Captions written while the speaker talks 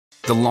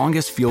The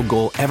longest field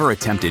goal ever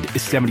attempted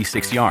is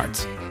 76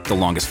 yards. The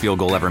longest field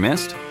goal ever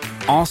missed?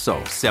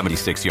 Also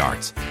 76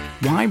 yards.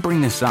 Why bring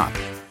this up?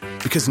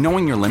 Because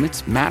knowing your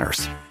limits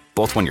matters,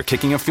 both when you're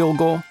kicking a field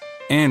goal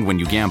and when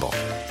you gamble.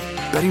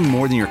 Betting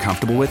more than you're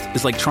comfortable with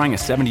is like trying a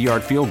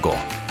 70-yard field goal.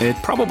 It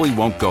probably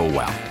won't go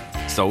well.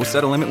 So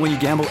set a limit when you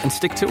gamble and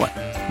stick to it.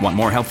 Want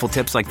more helpful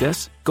tips like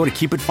this? Go to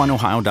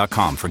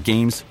keepitfunohio.com for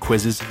games,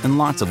 quizzes, and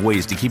lots of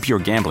ways to keep your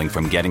gambling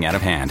from getting out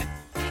of hand.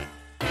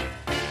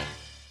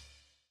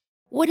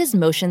 What does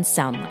motion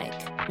sound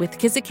like? With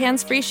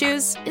Kizikans free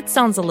shoes, it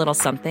sounds a little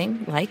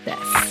something like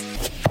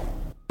this.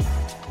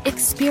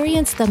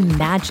 Experience the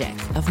magic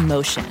of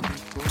motion.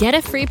 Get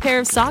a free pair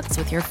of socks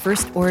with your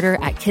first order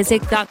at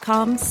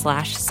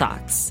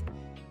kizik.com/socks.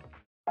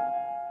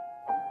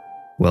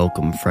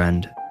 Welcome,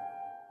 friend.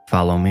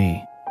 Follow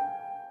me.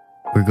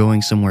 We're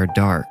going somewhere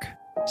dark,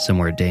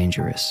 somewhere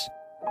dangerous.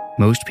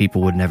 Most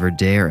people would never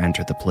dare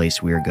enter the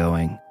place we're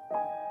going.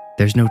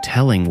 There's no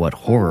telling what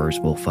horrors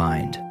we'll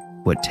find,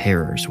 what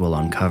terrors we'll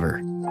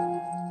uncover.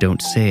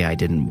 Don't say I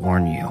didn't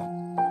warn you.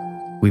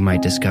 We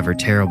might discover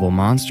terrible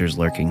monsters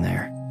lurking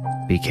there.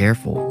 Be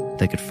careful,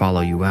 they could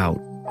follow you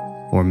out.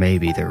 Or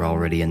maybe they're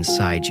already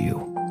inside you.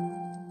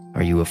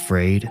 Are you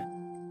afraid?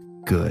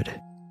 Good.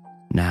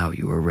 Now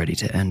you are ready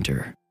to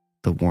enter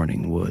the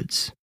Warning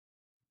Woods.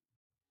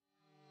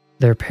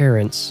 Their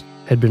parents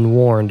had been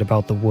warned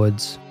about the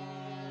woods,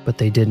 but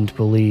they didn't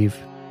believe.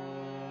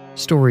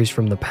 Stories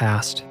from the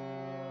past.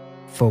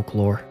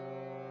 Folklore.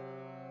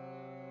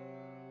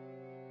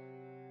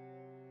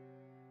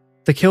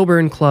 The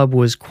Kilburn Club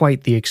was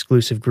quite the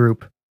exclusive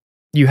group.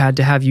 You had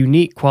to have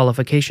unique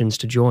qualifications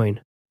to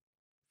join.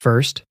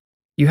 First,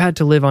 you had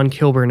to live on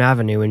Kilburn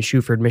Avenue in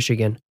Shuford,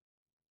 Michigan.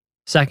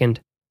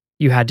 Second,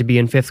 you had to be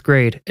in 5th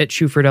grade at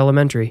Shuford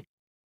Elementary.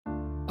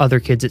 Other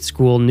kids at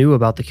school knew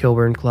about the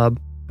Kilburn Club,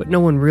 but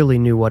no one really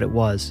knew what it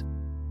was.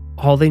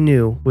 All they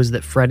knew was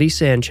that Freddie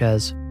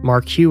Sanchez,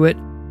 Mark Hewitt,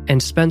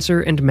 and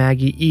Spencer and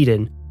Maggie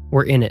Eden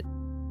were in it,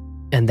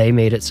 and they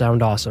made it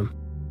sound awesome.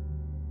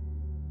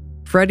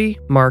 Freddie,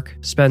 Mark,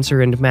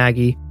 Spencer, and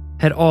Maggie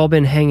had all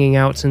been hanging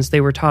out since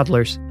they were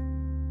toddlers.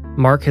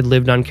 Mark had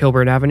lived on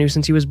Kilburn Avenue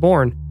since he was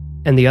born,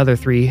 and the other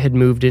three had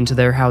moved into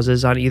their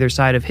houses on either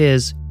side of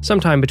his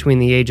sometime between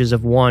the ages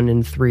of 1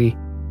 and 3.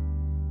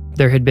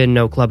 There had been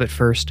no club at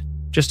first,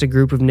 just a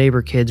group of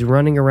neighbor kids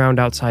running around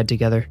outside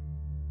together.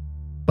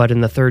 But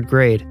in the 3rd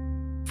grade,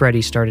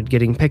 Freddie started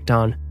getting picked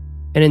on,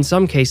 and in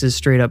some cases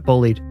straight up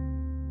bullied.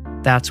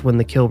 That's when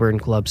the Kilburn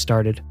Club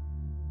started.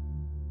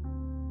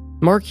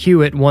 Mark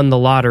Hewitt won the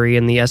lottery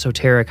in the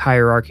esoteric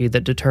hierarchy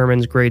that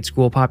determines grade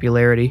school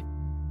popularity.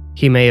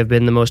 He may have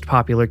been the most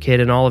popular kid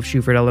in all of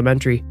Shuford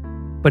Elementary,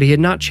 but he had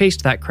not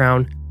chased that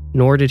crown,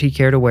 nor did he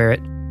care to wear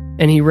it,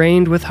 and he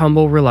reigned with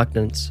humble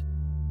reluctance.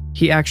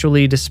 He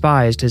actually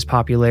despised his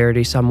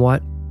popularity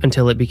somewhat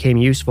until it became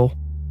useful.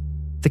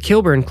 The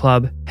Kilburn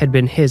Club had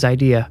been his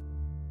idea.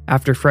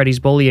 After Freddie's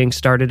bullying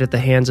started at the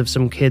hands of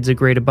some kids a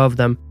grade above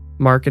them,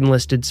 Mark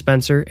enlisted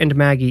Spencer and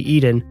Maggie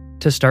Eden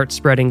to start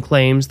spreading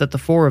claims that the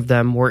 4 of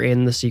them were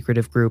in the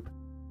secretive group.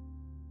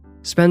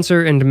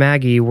 Spencer and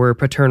Maggie were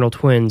paternal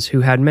twins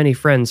who had many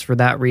friends for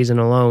that reason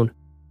alone.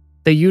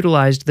 They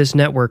utilized this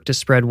network to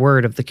spread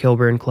word of the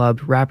Kilburn Club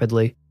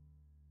rapidly.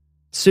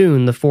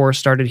 Soon, the 4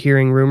 started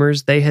hearing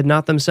rumors they had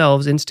not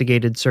themselves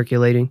instigated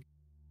circulating.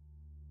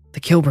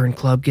 The Kilburn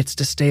Club gets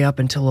to stay up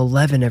until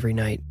 11 every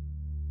night.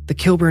 The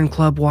Kilburn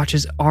Club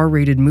watches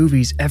R-rated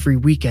movies every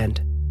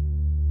weekend.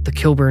 The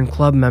Kilburn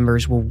Club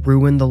members will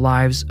ruin the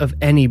lives of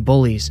any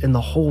bullies in the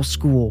whole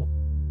school.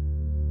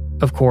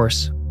 Of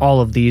course,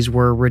 all of these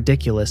were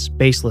ridiculous,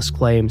 baseless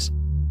claims,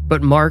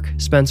 but Mark,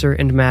 Spencer,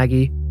 and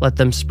Maggie let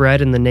them spread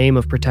in the name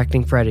of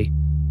protecting Freddie.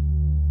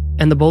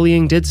 And the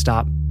bullying did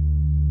stop.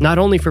 Not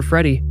only for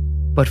Freddie,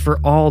 but for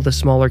all the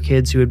smaller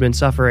kids who had been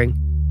suffering.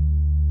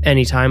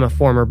 Anytime a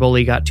former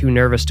bully got too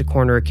nervous to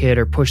corner a kid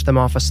or push them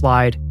off a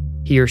slide,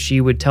 he or she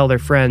would tell their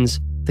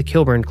friends the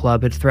Kilburn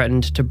Club had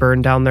threatened to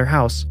burn down their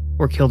house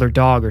or kill their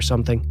dog or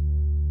something.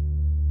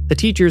 The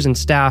teachers and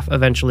staff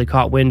eventually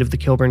caught wind of the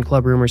Kilburn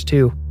Club rumors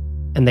too,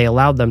 and they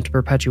allowed them to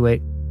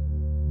perpetuate.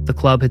 The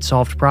club had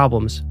solved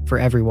problems for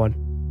everyone.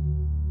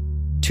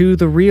 To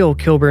the real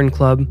Kilburn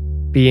Club,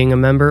 being a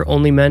member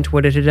only meant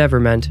what it had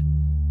ever meant: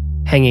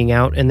 hanging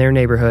out in their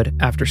neighborhood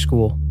after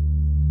school.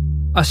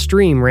 A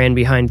stream ran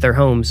behind their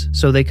homes,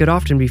 so they could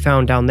often be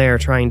found down there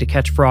trying to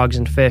catch frogs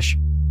and fish.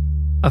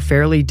 A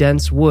fairly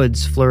dense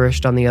woods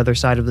flourished on the other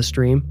side of the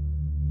stream.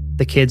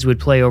 The kids would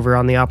play over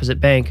on the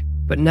opposite bank,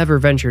 but never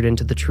ventured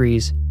into the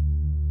trees.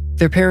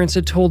 Their parents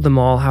had told them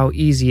all how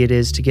easy it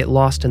is to get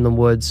lost in the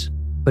woods,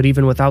 but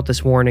even without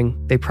this warning,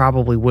 they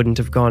probably wouldn't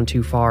have gone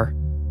too far.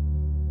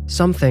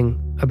 Something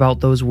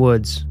about those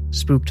woods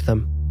spooked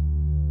them.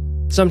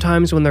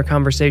 Sometimes when their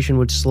conversation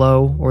would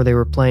slow or they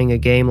were playing a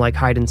game like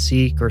hide and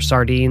seek or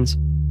sardines,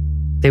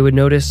 they would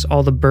notice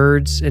all the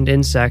birds and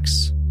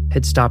insects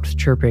had stopped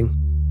chirping.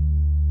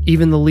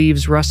 Even the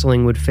leaves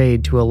rustling would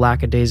fade to a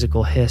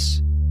lackadaisical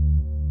hiss.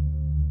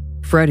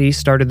 Freddie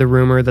started the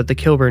rumor that the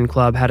Kilburn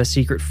Club had a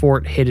secret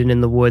fort hidden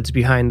in the woods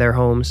behind their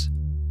homes,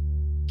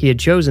 He had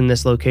chosen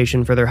this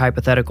location for their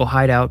hypothetical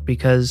hideout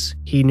because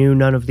he knew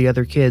none of the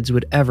other kids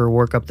would ever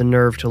work up the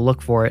nerve to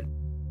look for it.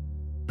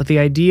 But the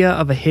idea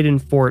of a hidden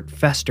fort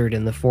festered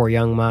in the four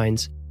young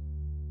minds.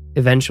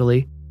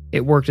 Eventually,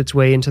 it worked its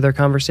way into their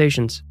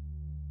conversations.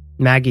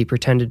 Maggie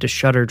pretended to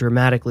shudder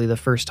dramatically the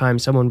first time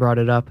someone brought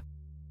it up,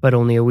 but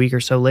only a week or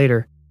so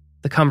later,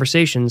 the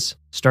conversations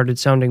started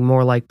sounding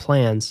more like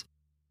plans.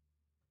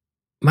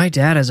 "My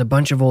dad has a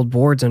bunch of old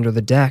boards under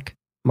the deck,"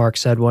 Mark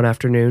said one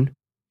afternoon.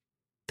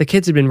 The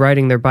kids had been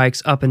riding their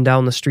bikes up and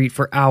down the street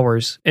for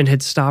hours and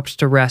had stopped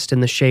to rest in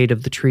the shade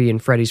of the tree in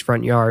Freddie's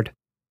front yard.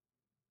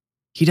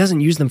 "He doesn't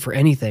use them for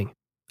anything.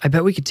 I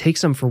bet we could take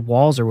some for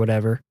walls or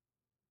whatever."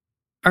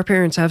 "Our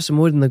parents have some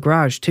wood in the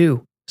garage,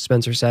 too,"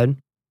 Spencer said.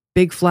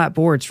 "Big flat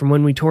boards from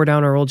when we tore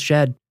down our old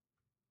shed.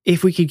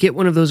 If we could get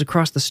one of those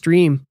across the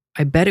stream,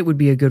 I bet it would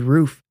be a good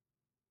roof."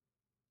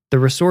 The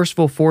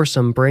resourceful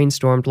foursome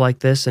brainstormed like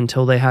this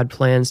until they had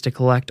plans to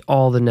collect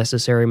all the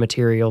necessary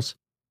materials.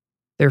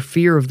 Their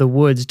fear of the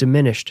woods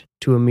diminished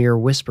to a mere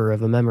whisper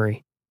of a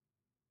memory.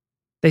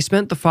 They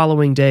spent the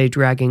following day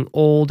dragging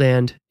old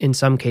and, in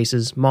some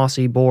cases,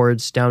 mossy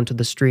boards down to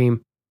the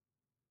stream.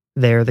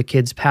 There, the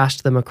kids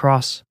passed them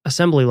across,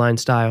 assembly line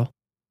style.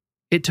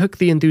 It took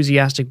the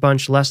enthusiastic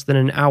bunch less than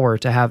an hour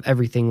to have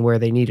everything where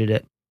they needed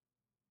it.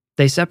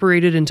 They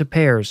separated into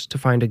pairs to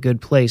find a good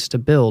place to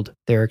build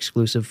their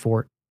exclusive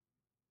fort.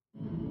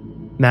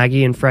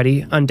 Maggie and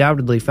Freddie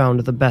undoubtedly found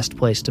the best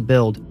place to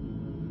build.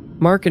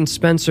 Mark and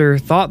Spencer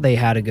thought they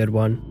had a good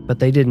one, but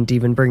they didn't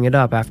even bring it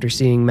up after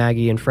seeing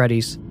Maggie and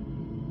Freddie's.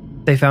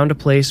 They found a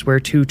place where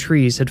two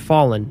trees had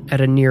fallen at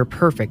a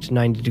near-perfect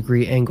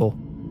 90-degree angle,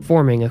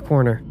 forming a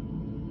corner.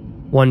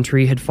 One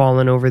tree had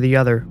fallen over the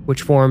other,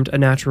 which formed a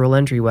natural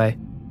entryway,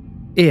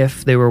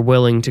 if they were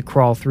willing to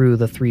crawl through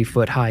the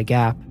 3-foot-high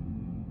gap.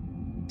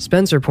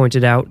 Spencer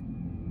pointed out,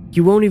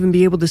 "You won't even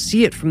be able to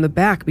see it from the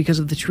back because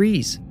of the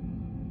trees."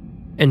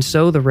 And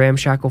so the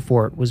ramshackle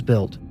fort was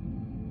built.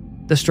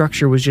 The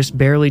structure was just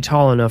barely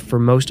tall enough for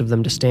most of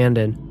them to stand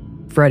in.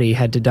 Freddie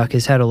had to duck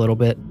his head a little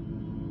bit.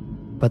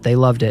 But they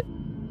loved it.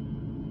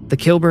 The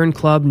Kilburn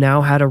Club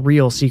now had a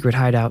real secret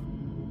hideout.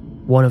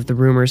 One of the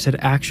rumors had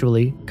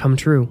actually come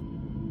true.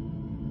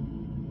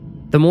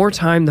 The more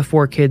time the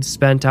four kids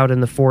spent out in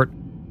the fort,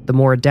 the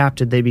more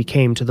adapted they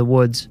became to the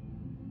woods.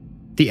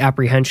 The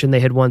apprehension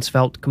they had once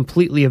felt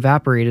completely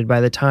evaporated by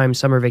the time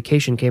summer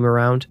vacation came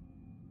around.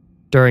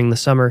 During the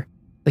summer,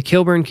 the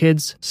Kilburn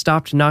kids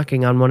stopped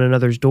knocking on one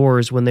another's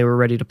doors when they were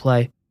ready to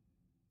play.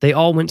 They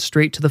all went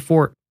straight to the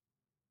fort.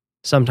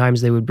 Sometimes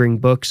they would bring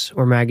books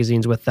or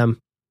magazines with them.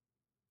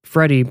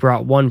 Freddie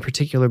brought one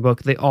particular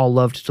book they all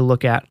loved to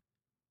look at,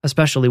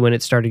 especially when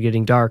it started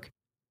getting dark.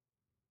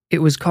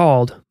 It was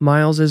called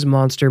Miles's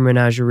Monster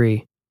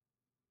Menagerie.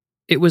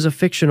 It was a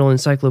fictional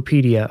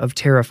encyclopedia of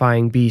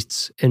terrifying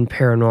beasts and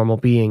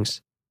paranormal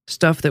beings,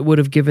 stuff that would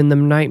have given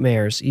them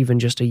nightmares even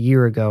just a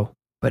year ago,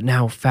 but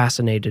now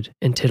fascinated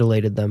and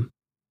titillated them.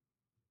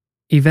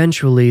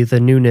 Eventually,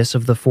 the newness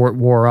of the fort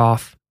wore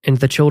off, and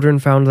the children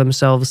found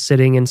themselves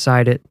sitting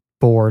inside it,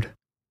 bored.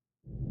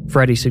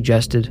 Freddie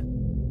suggested,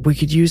 "We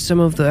could use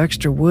some of the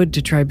extra wood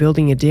to try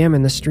building a dam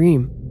in the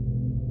stream."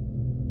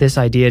 This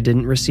idea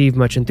didn't receive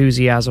much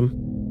enthusiasm.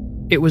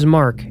 It was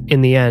Mark,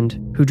 in the end,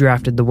 who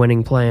drafted the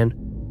winning plan.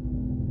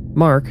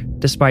 Mark,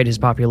 despite his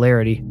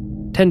popularity,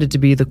 tended to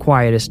be the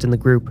quietest in the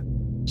group,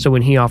 so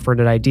when he offered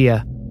an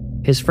idea,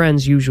 his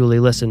friends usually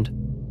listened.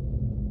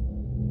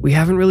 "We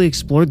haven't really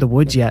explored the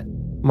woods yet,"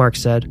 Mark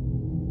said.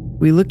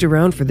 "We looked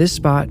around for this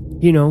spot,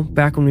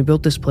 back when we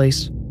built this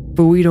place,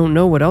 but we don't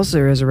know what else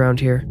there is around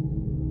here.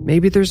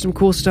 Maybe there's some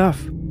cool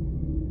stuff."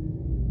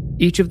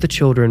 Each of the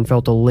children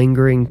felt a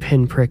lingering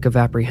pinprick of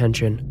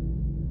apprehension,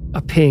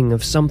 a ping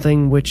of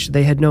something which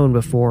they had known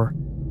before.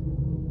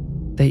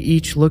 They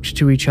each looked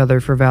to each other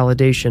for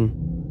validation,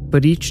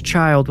 but each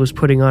child was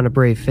putting on a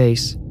brave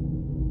face.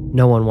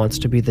 No one wants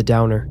to be the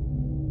downer.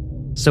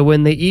 So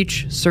when they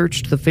each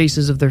searched the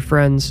faces of their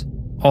friends,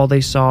 all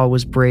they saw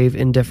was brave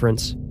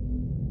indifference.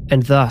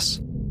 And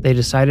thus, they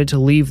decided to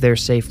leave their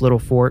safe little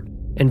fort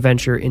and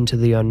venture into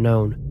the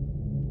unknown.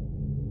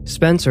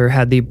 Spencer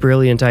had the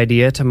brilliant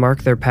idea to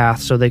mark their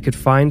path so they could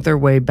find their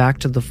way back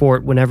to the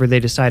fort whenever they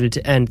decided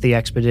to end the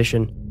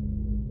expedition.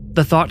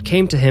 The thought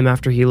came to him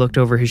after he looked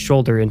over his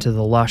shoulder into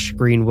the lush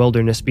green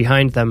wilderness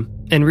behind them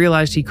and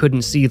realized he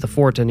couldn't see the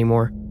fort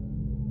anymore.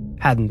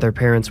 Hadn't their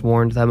parents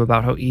warned them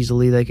about how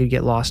easily they could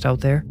get lost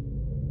out there?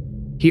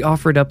 He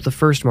offered up the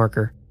first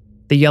marker,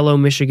 the yellow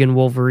Michigan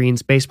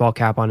Wolverines baseball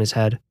cap on his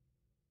head.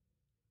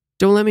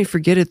 "Don't let me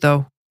forget it,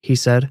 though," he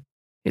said.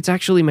 "It's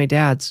actually my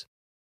dad's."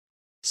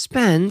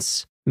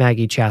 "Spence,"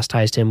 Maggie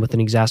chastised him with an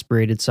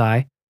exasperated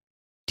sigh.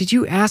 "Did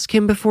you ask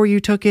him before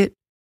you took it?"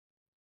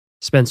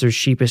 Spencer's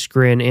sheepish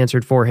grin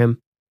answered for him.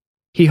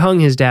 He hung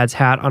his dad's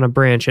hat on a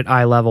branch at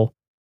eye level.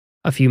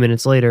 A few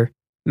minutes later,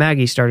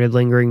 Maggie started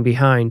lingering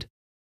behind.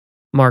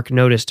 Mark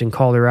noticed and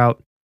called her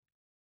out.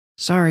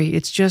 "Sorry,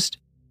 it's just...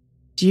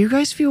 Do you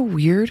guys feel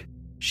weird?"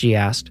 she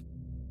asked.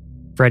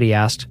 Freddie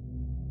asked,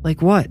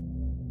 "Like what?"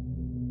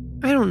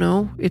 "I don't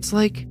know. It's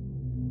like...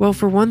 Well,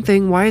 for one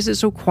thing, why is it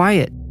so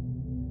quiet?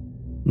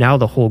 Now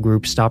the whole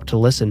group stopped to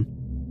listen.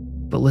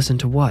 But listen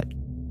to what?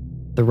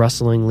 The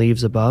rustling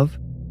leaves above?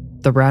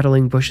 The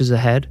rattling bushes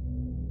ahead?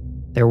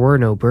 There were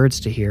no birds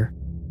to hear.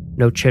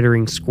 No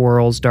chittering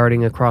squirrels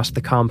darting across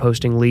the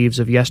composting leaves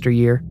of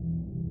yesteryear.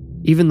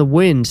 Even the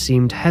wind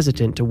seemed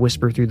hesitant to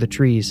whisper through the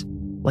trees,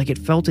 like it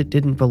felt it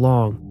didn't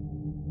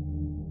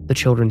belong. The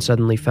children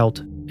suddenly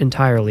felt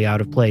entirely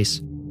out of place.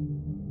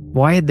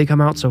 Why had they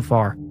come out so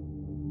far?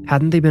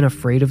 Hadn't they been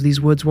afraid of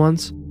these woods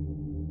once?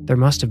 There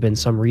must have been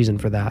some reason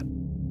for that.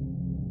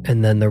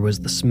 And then there was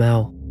the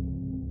smell.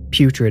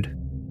 Putrid,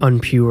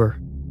 unpure.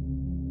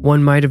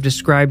 One might have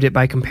described it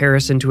by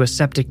comparison to a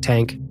septic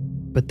tank,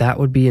 but that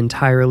would be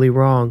entirely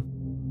wrong.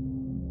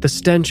 The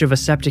stench of a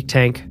septic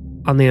tank,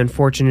 on the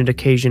unfortunate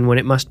occasion when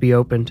it must be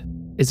opened,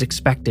 is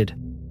expected,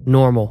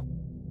 normal,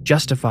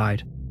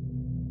 justified.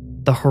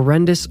 The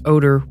horrendous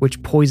odor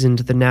which poisoned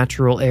the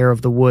natural air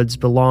of the woods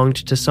belonged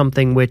to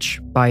something which,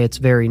 by its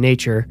very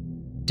nature,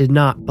 did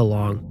not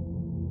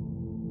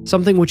belong.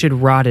 Something which had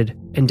rotted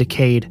and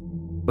decayed,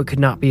 but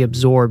could not be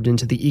absorbed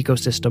into the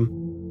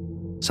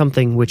ecosystem.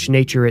 Something which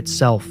nature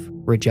itself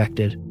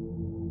rejected.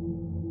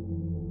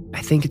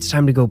 I think it's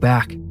time to go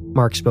back,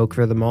 Mark spoke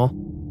for them all.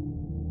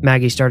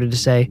 Maggie started to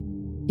say,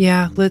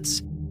 yeah,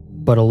 let's...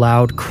 But a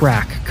loud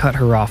crack cut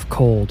her off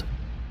cold.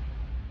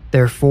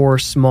 Their 4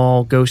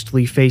 small,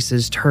 ghostly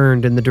faces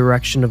turned in the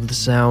direction of the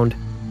sound.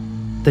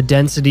 The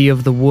density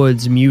of the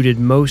woods muted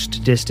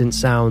most distant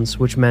sounds,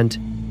 which meant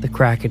the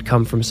crack had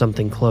come from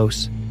something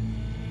close.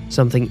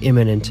 Something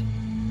imminent.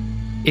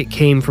 It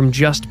came from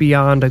just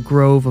beyond a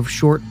grove of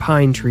short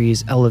pine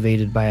trees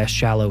elevated by a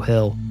shallow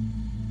hill.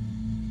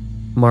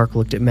 Mark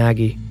looked at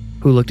Maggie,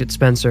 who looked at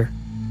Spencer,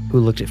 who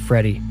looked at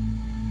Freddie.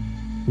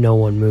 No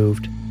one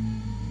moved.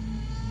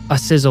 A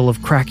sizzle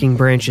of cracking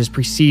branches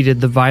preceded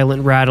the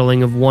violent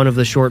rattling of one of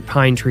the short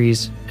pine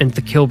trees, and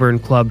the Kilburn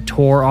Club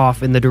tore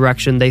off in the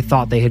direction they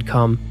thought they had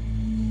come.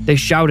 They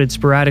shouted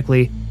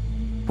sporadically,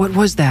 "What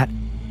was that?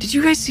 Did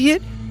you guys see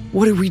it?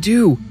 What did we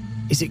do?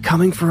 Is it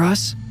coming for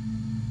us?"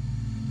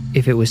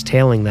 If it was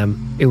tailing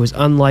them, it was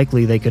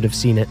unlikely they could have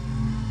seen it.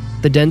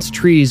 The dense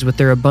trees with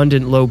their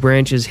abundant low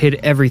branches hid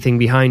everything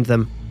behind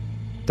them.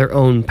 Their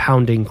own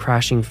pounding,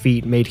 crashing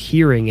feet made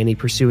hearing any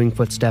pursuing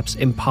footsteps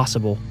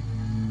impossible.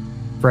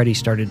 Freddie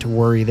started to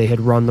worry they had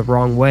run the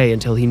wrong way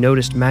until he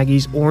noticed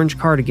Maggie's orange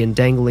cardigan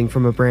dangling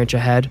from a branch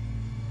ahead.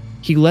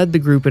 He led the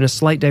group in a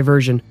slight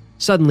diversion,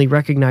 suddenly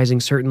recognizing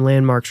certain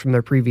landmarks from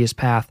their previous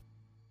path.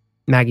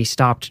 Maggie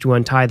stopped to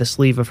untie the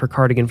sleeve of her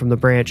cardigan from the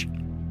branch.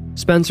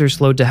 Spencer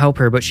slowed to help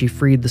her, but she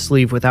freed the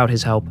sleeve without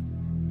his help.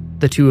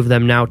 The two of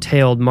them now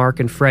tailed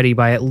Mark and Freddie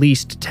by at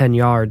least 10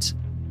 yards.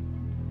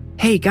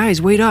 "Hey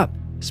guys, wait up!"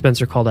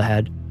 Spencer called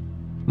ahead.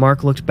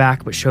 Mark looked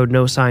back but showed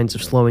no signs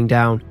of slowing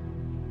down.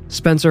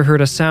 Spencer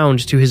heard a sound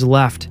to his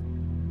left,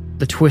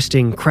 the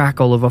twisting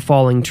crackle of a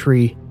falling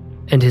tree,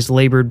 and his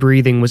labored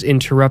breathing was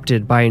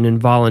interrupted by an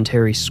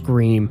involuntary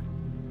scream.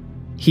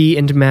 He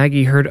and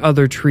Maggie heard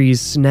other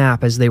trees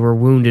snap as they were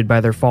wounded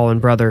by their fallen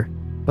brother,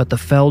 but the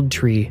felled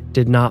tree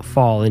did not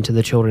fall into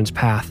the children's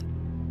path.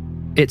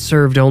 It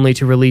served only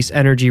to release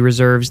energy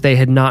reserves they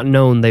had not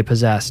known they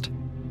possessed.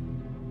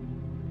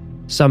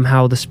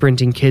 Somehow the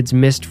sprinting kids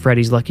missed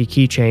Freddie's lucky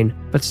keychain,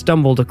 but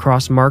stumbled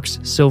across Mark's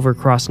silver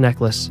cross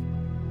necklace.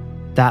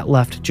 That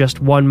left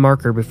just one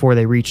marker before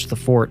they reached the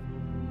fort: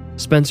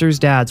 Spencer's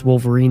dad's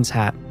Wolverine's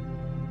hat.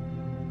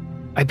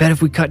 "I bet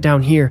if we cut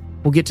down here,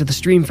 we'll get to the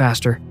stream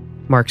faster,"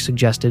 Mark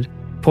suggested,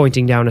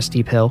 pointing down a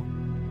steep hill.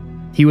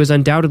 He was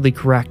undoubtedly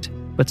correct,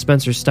 but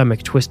Spencer's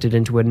stomach twisted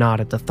into a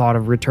knot at the thought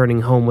of returning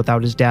home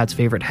without his dad's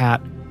favorite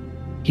hat.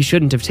 He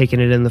shouldn't have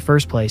taken it in the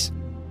first place.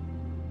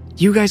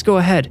 "You guys go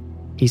ahead,"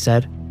 he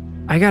said.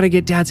 "I gotta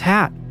get Dad's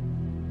hat."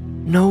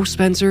 "No,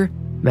 Spencer,"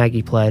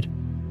 Maggie pled.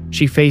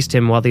 She faced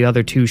him while the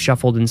other two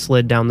shuffled and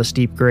slid down the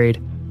steep grade.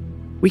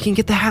 "We can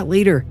get the hat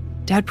later.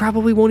 Dad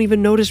probably won't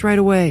even notice right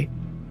away."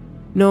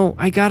 "No,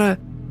 I gotta...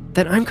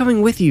 Then I'm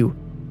coming with you,"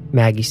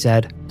 Maggie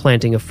said,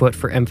 planting a foot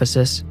for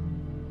emphasis.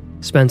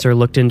 Spencer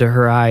looked into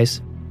her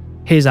eyes.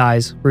 His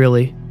eyes,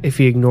 really, if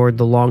he ignored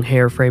the long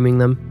hair framing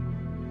them.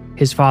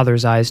 His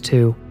father's eyes,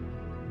 too.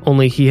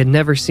 Only he had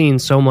never seen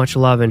so much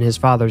love in his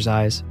father's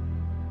eyes.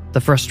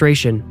 The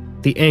frustration,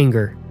 the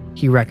anger,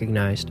 he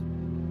recognized.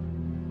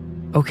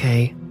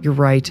 "Okay, you're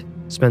right,"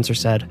 Spencer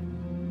said.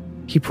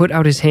 He put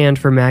out his hand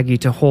for Maggie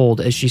to hold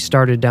as she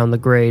started down the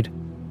grade.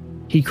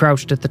 He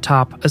crouched at the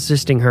top,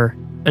 assisting her,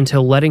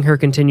 until letting her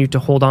continue to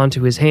hold on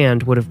to his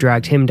hand would have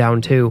dragged him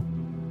down too.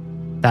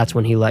 That's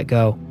when he let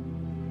go.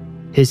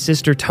 His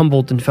sister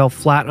tumbled and fell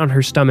flat on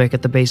her stomach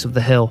at the base of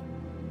the hill.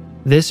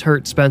 This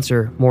hurt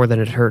Spencer more than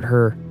it hurt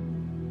her.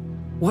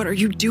 "What are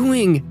you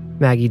doing?"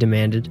 Maggie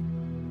demanded.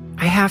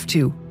 "I have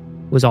to,"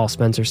 was all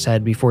Spencer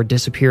said before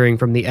disappearing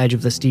from the edge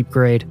of the steep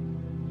grade.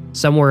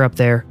 Somewhere up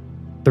there,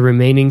 the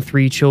remaining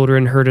 3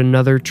 children heard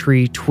another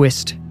tree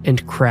twist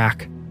and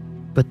crack,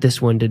 but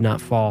this one did not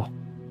fall.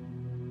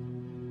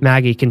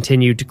 Maggie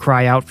continued to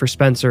cry out for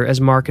Spencer as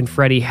Mark and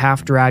Freddie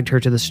half dragged her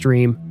to the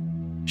stream.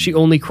 She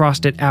only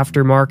crossed it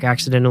after Mark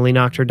accidentally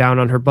knocked her down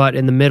on her butt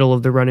in the middle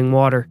of the running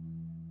water.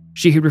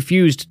 She had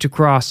refused to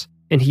cross,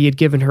 and he had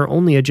given her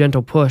only a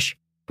gentle push,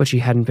 but she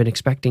hadn't been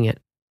expecting it.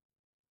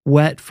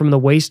 Wet from the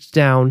waist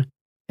down,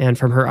 and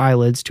from her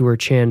eyelids to her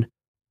chin,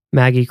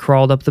 Maggie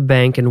crawled up the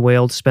bank and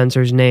wailed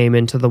Spencer's name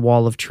into the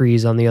wall of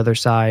trees on the other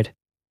side.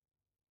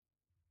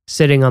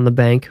 Sitting on the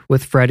bank,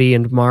 with Freddie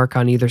and Mark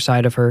on either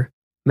side of her,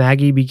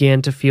 Maggie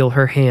began to feel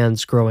her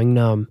hands growing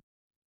numb.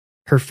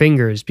 Her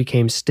fingers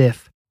became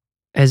stiff,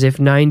 as if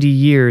 90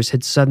 years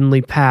had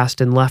suddenly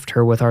passed and left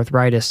her with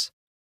arthritis.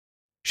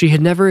 She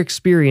had never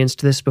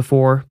experienced this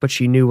before, but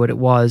she knew what it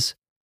was.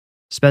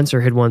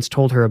 Spencer had once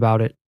told her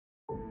about it.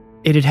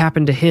 It had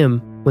happened to him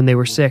when they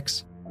were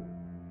 6.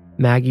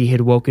 Maggie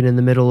had woken in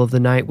the middle of the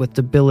night with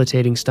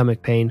debilitating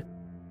stomach pain.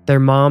 Their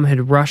mom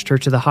had rushed her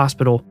to the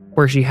hospital,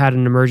 where she had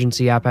an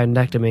emergency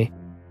appendectomy.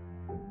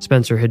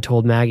 Spencer had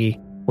told Maggie,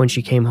 when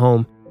she came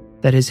home,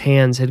 that his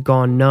hands had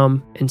gone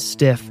numb and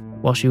stiff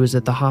while she was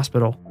at the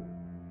hospital,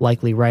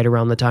 likely right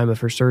around the time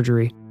of her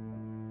surgery.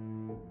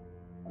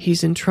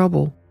 "He's in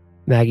trouble,"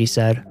 Maggie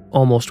said,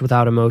 almost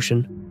without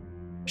emotion.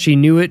 She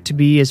knew it to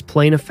be as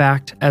plain a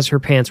fact as her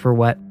pants were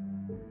wet.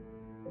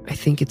 "I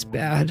think it's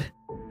bad,"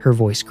 her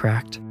voice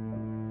cracked.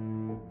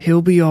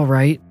 "He'll be all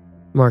right,"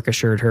 Mark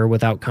assured her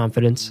without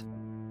confidence.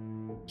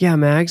 "Yeah,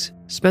 Mags,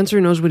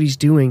 Spencer knows what he's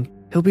doing.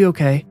 He'll be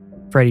okay,"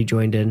 Freddie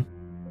joined in.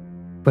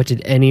 But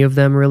did any of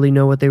them really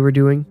know what they were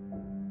doing?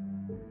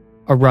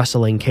 A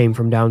rustling came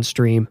from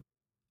downstream.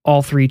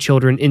 All 3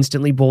 children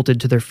instantly bolted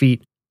to their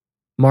feet.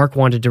 Mark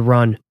wanted to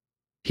run.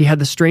 He had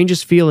the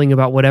strangest feeling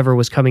about whatever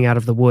was coming out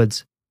of the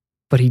woods,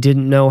 but he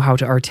didn't know how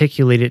to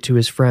articulate it to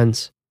his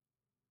friends.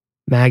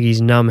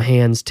 Maggie's numb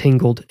hands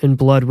tingled and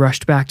blood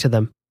rushed back to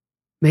them.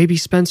 Maybe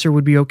Spencer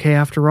would be okay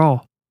after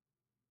all.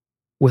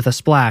 With a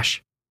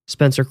splash,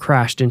 Spencer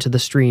crashed into the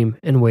stream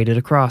and waded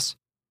across.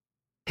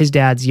 His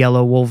dad's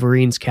yellow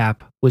Wolverine's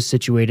cap was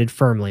situated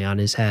firmly on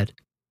his head.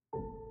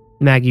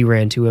 Maggie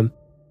ran to him.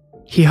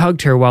 He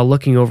hugged her while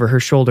looking over her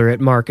shoulder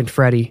at Mark and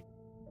Freddie.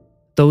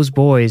 Those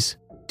boys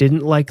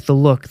didn't like the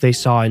look they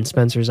saw in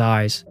Spencer's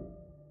eyes.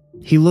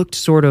 He looked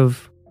sort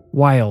of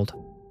wild,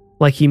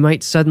 like he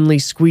might suddenly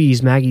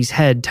squeeze Maggie's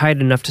head tight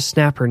enough to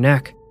snap her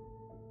neck.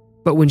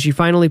 But when she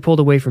finally pulled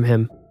away from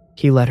him,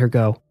 he let her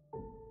go.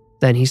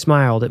 Then he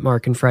smiled at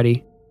Mark and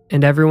Freddie,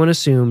 and everyone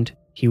assumed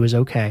he was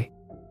okay.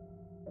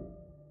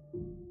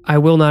 "I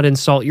will not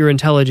insult your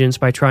intelligence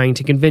by trying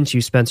to convince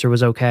you Spencer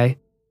was okay."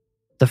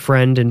 The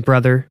friend and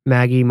brother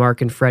Maggie,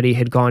 Mark, and Freddie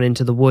had gone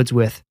into the woods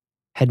with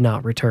had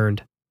not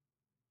returned.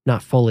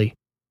 Not fully.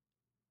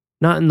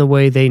 Not in the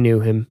way they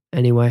knew him,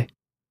 anyway.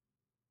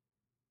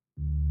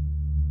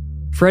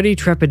 Freddie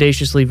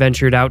trepidatiously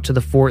ventured out to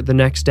the fort the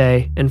next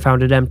day and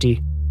found it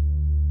empty.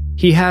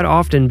 He had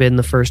often been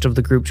the first of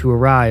the group to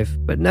arrive,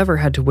 but never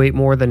had to wait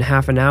more than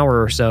half an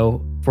hour or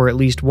so for at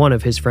least one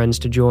of his friends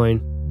to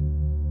join.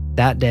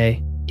 That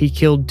day, he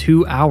killed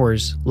 2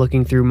 hours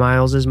looking through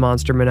Miles's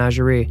monster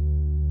menagerie.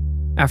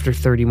 After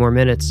 30 more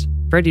minutes,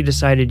 Freddie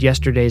decided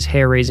yesterday's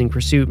hair-raising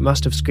pursuit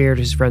must have scared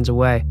his friends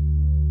away.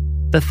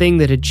 The thing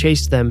that had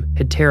chased them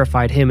had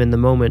terrified him in the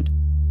moment,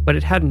 but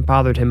it hadn't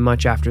bothered him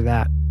much after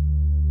that.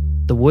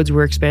 The woods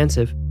were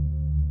expansive.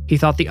 He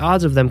thought the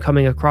odds of them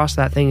coming across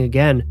that thing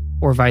again,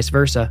 or vice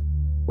versa,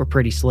 were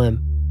pretty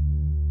slim.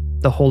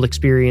 The whole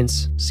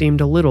experience seemed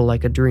a little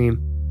like a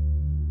dream.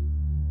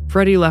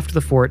 Freddie left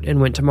the fort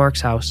and went to Mark's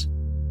house.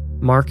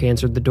 Mark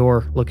answered the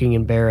door, looking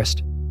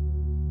embarrassed.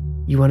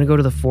 "You want to go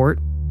to the fort?"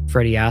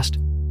 Freddie asked.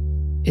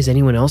 "Is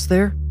anyone else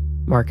there?"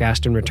 Mark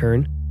asked in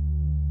return.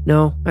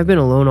 "No, I've been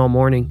alone all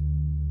morning."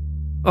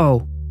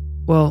 "Oh,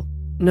 well,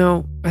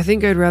 no, I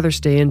think I'd rather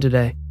stay in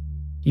today.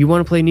 You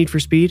want to play Need for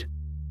Speed?"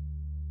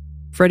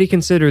 Freddie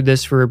considered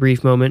this for a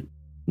brief moment,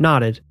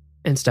 nodded,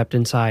 and stepped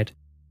inside.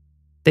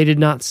 They did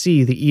not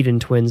see the Eden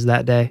twins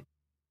that day.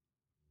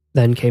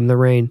 Then came the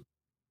rain.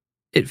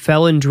 It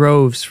fell in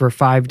droves for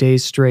 5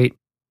 days straight.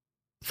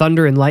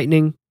 Thunder and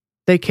lightning,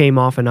 they came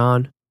off and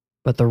on,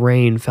 but the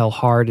rain fell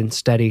hard and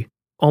steady,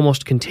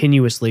 almost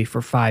continuously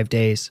for 5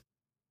 days.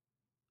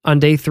 On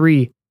day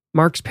 3,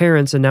 Mark's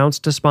parents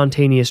announced a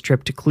spontaneous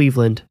trip to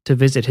Cleveland to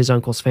visit his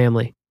uncle's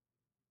family.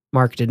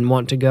 Mark didn't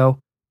want to go,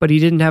 but he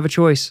didn't have a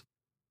choice.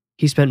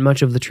 He spent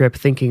much of the trip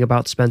thinking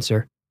about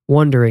Spencer,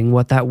 wondering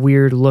what that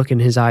weird look in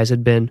his eyes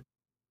had been.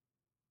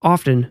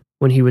 Often,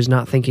 when he was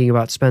not thinking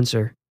about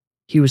Spencer,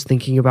 he was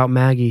thinking about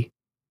Maggie,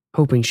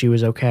 hoping she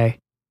was okay.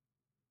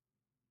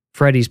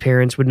 Freddie's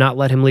parents would not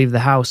let him leave the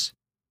house.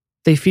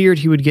 They feared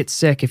he would get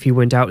sick if he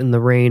went out in the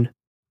rain.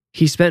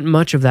 He spent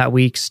much of that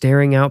week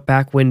staring out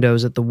back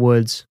windows at the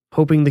woods,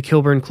 hoping the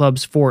Kilburn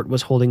Club's fort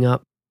was holding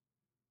up.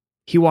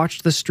 He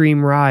watched the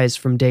stream rise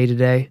from day to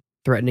day,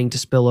 threatening to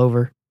spill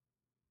over.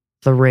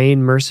 The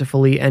rain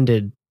mercifully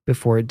ended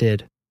before it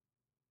did.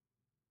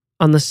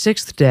 On the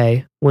 6th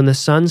day, when the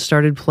sun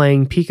started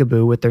playing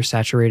peekaboo with their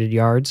saturated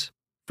yards,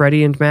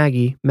 Freddie and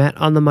Maggie met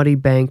on the muddy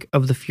bank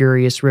of the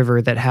furious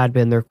river that had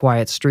been their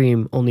quiet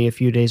stream only a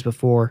few days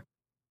before.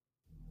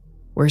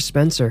 "Where's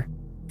Spencer?"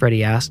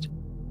 Freddie asked.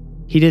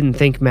 He didn't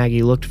think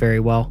Maggie looked very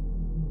well.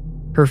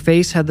 Her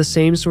face had the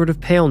same sort of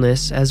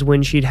paleness as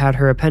when she'd had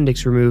her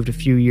appendix removed a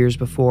few years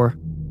before.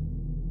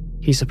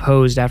 He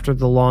supposed after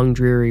the long,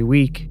 dreary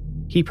week,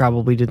 he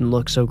probably didn't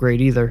look so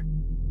great either.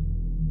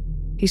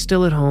 "He's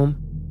still at home,"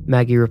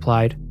 Maggie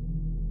replied.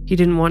 "He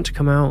didn't want to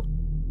come out.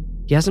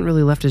 He hasn't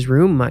really left his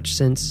room much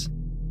since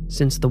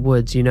the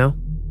woods, you know?"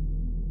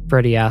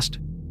 Freddie asked.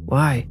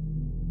 "Why?"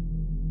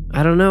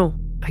 "I don't know.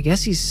 I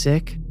guess he's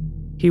sick.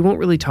 He won't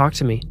really talk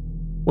to me.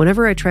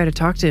 Whenever I try to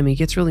talk to him, he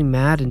gets really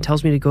mad and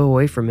tells me to go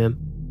away from him.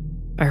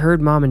 I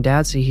heard Mom and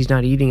Dad say he's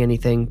not eating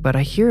anything, but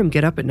I hear him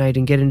get up at night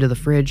and get into the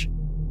fridge.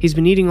 He's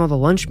been eating all the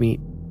lunch meat."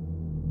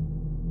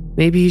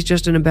 "Maybe he's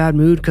just in a bad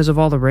mood because of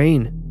all the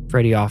rain,"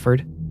 Freddie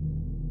offered.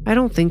 "I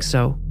don't think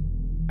so.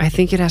 I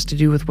think it has to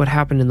do with what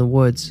happened in the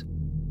woods."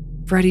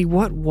 "Freddie,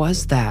 what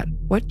was that?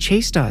 What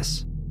chased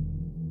us?"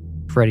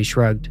 Freddie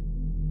shrugged.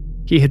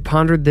 He had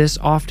pondered this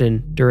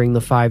often during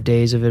the 5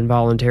 days of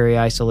involuntary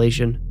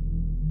isolation.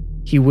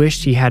 He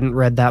wished he hadn't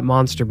read that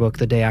monster book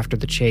the day after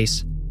the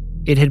chase.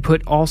 It had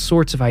put all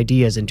sorts of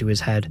ideas into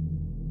his head.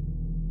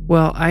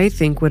 "Well, I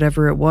think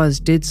whatever it was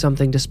did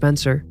something to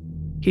Spencer.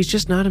 He's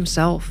just not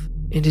himself,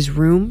 and his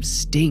room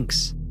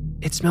stinks.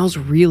 It smells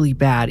really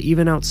bad,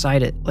 even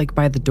outside it, like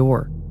by the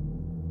door.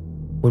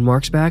 When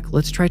Mark's back,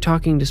 let's try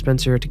talking to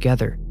Spencer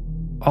together.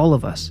 All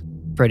of us,"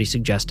 Freddie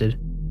suggested.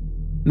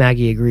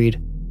 Maggie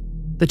agreed.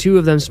 The two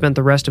of them spent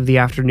the rest of the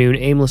afternoon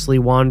aimlessly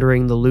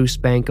wandering the loose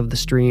bank of the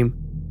stream,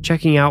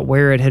 checking out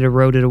where it had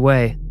eroded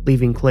away,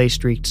 leaving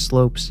clay-streaked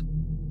slopes.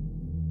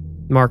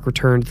 Mark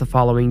returned the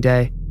following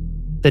day,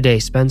 the day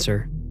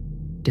Spencer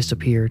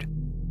disappeared.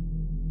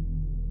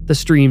 The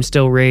stream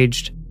still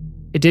raged.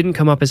 It didn't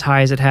come up as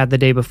high as it had the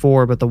day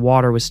before, but the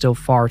water was still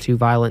far too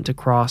violent to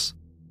cross.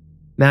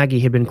 Maggie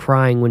had been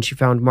crying when she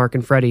found Mark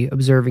and Freddie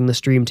observing the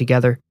stream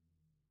together.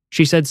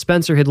 She said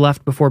Spencer had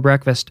left before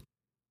breakfast.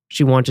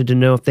 She wanted to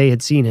know if they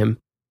had seen him.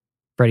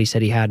 Freddie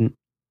said he hadn't.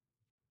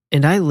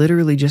 "And I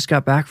literally just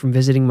got back from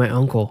visiting my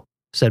uncle,"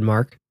 said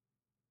Mark.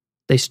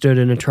 They stood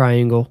in a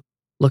triangle,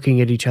 looking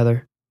at each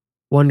other,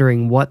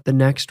 wondering what the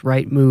next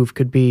right move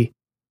could be.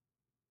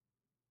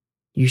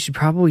 "You should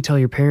probably tell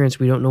your parents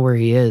we don't know where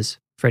he is,"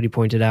 Freddie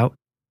pointed out.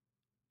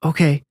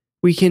 "Okay,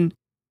 we can—"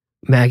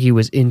 Maggie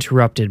was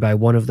interrupted by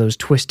one of those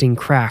twisting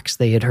cracks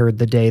they had heard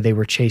the day they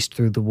were chased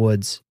through the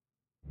woods.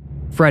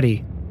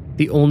 Freddie,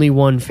 the only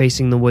one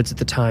facing the woods at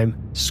the time,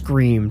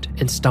 screamed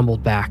and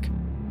stumbled back.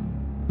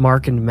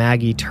 Mark and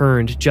Maggie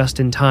turned just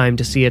in time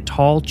to see a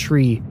tall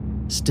tree,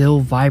 still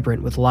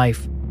vibrant with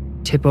life,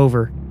 tip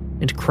over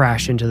and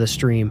crash into the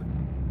stream.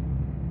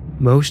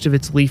 Most of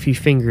its leafy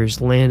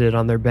fingers landed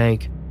on their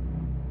bank.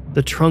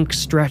 The trunk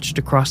stretched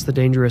across the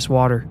dangerous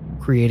water,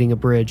 creating a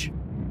bridge.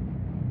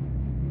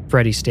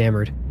 Freddie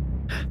stammered.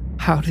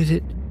 "How did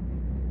it—"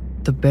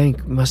 "The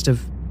bank must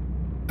have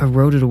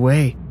eroded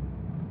away.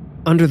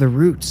 Under the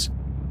roots,"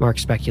 Mark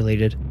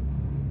speculated.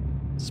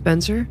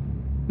 "Spencer?"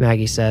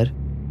 Maggie said.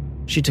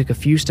 She took a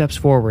few steps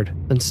forward,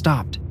 then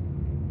stopped.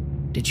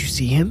 "Did you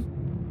see him?"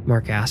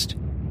 Mark asked.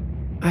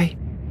 I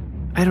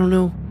don't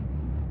know."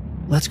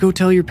 "Let's go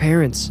tell your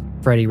parents,"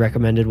 Freddie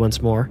recommended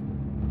once more.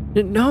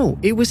 "No,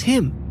 it was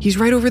him. He's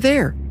right over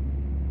there."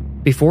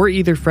 Before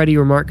either Freddie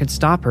or Mark could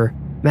stop her,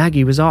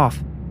 Maggie was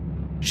off.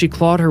 She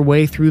clawed her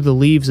way through the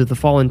leaves of the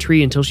fallen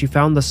tree until she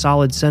found the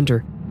solid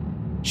center.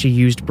 She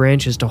used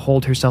branches to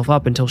hold herself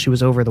up until she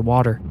was over the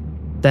water.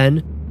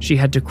 Then, she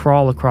had to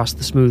crawl across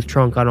the smooth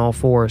trunk on all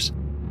fours.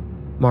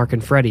 Mark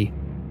and Freddie,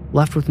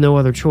 left with no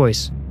other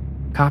choice,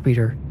 copied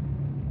her.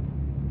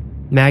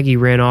 Maggie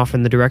ran off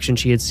in the direction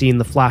she had seen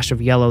the flash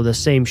of yellow, the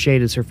same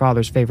shade as her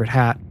father's favorite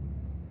hat.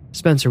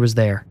 Spencer was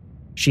there.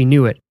 She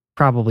knew it,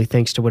 probably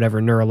thanks to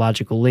whatever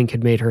neurological link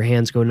had made her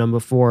hands go numb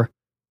before.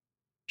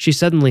 She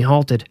suddenly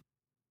halted.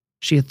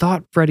 She had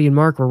thought Freddie and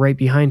Mark were right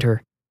behind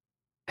her.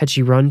 Had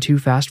she run too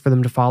fast for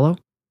them to follow?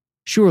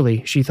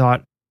 Surely, she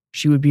thought,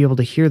 she would be able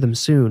to hear them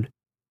soon.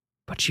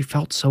 But she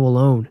felt so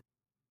alone.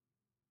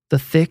 The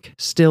thick,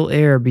 still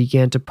air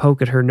began to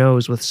poke at her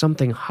nose with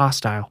something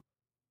hostile.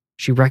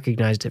 She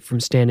recognized it from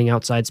standing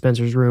outside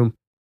Spencer's room.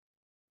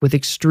 With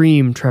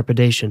extreme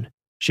trepidation,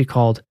 she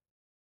called,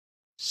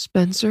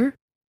 "Spencer?"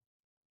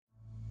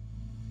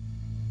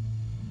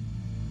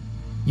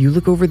 "You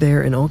look over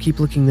there and I'll keep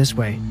looking this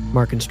way,"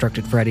 Mark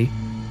instructed Freddie.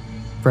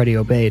 Freddie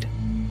obeyed.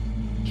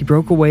 He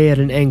broke away at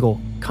an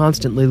angle,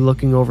 constantly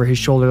looking over his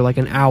shoulder like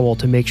an owl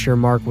to make sure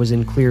Mark was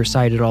in clear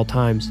sight at all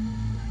times.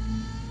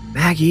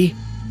 "Maggie,"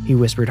 he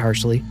whispered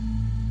harshly.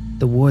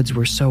 The woods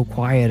were so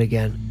quiet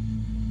again.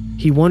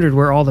 He wondered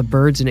where all the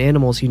birds and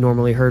animals he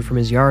normally heard from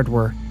his yard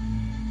were.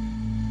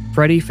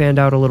 Freddie fanned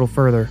out a little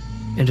further,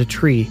 and a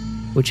tree,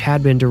 which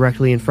had been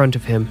directly in front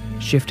of him,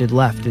 shifted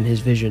left in his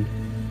vision.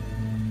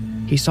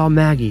 He saw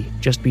Maggie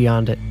just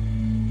beyond it.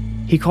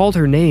 He called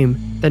her name,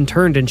 then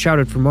turned and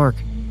shouted for Mark.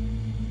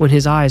 When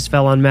his eyes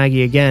fell on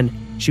Maggie again,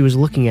 she was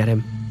looking at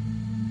him.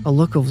 A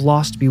look of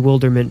lost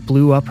bewilderment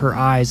blew up her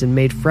eyes and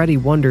made Freddie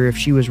wonder if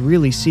she was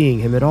really seeing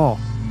him at all.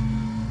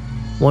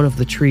 One of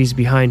the trees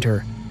behind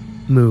her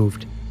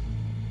moved.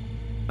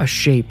 A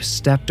shape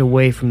stepped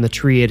away from the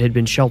tree it had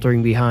been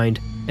sheltering behind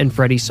and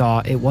Freddy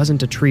saw it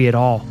wasn't a tree at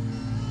all.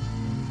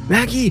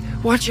 "Maggie,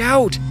 watch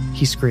out!"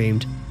 he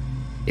screamed.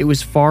 It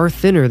was far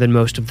thinner than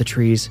most of the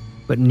trees,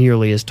 but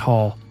nearly as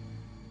tall.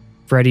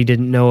 Freddy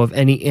didn't know of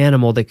any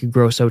animal that could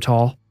grow so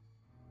tall.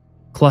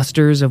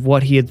 Clusters of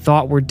what he had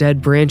thought were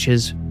dead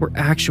branches were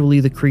actually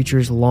the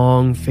creature's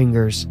long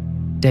fingers,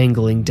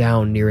 dangling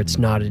down near its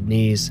knotted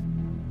knees.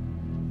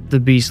 The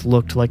beast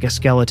looked like a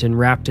skeleton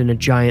wrapped in a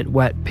giant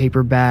wet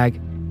paper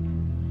bag.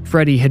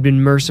 Freddy had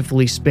been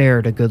mercifully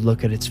spared a good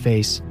look at its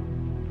face.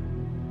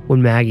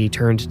 When Maggie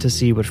turned to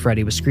see what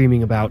Freddy was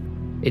screaming about,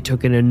 it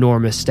took an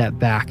enormous step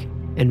back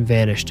and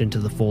vanished into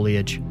the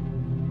foliage.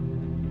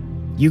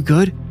 "You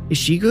good? Is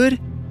she good?"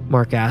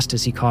 Mark asked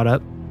as he caught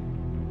up.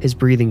 His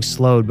breathing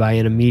slowed by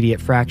an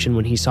immediate fraction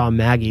when he saw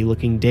Maggie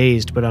looking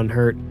dazed but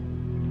unhurt.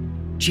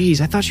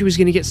 "Geez, I thought she was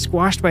going to get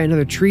squashed by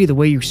another tree the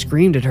way you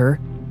screamed at her."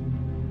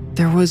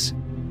 "There was...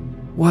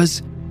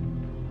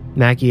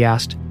 Maggie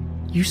asked.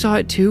 "You saw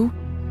it too?"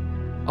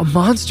 "A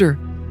monster!"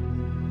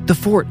 "The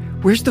fort!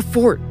 Where's the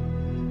fort?"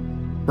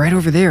 "Right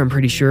over there, I'm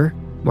pretty sure,"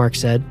 Mark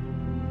said.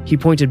 He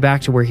pointed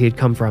back to where he had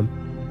come from.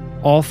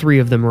 All three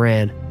of them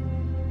ran.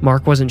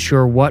 Mark wasn't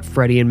sure what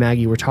Freddy and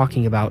Maggie were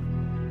talking about.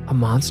 A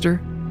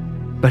monster?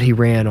 But he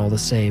ran all the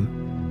same.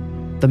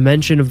 The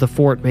mention of the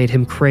fort made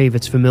him crave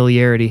its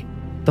familiarity,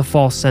 the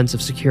false sense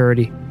of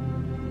security.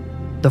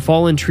 The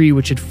fallen tree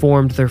which had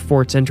formed their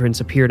fort's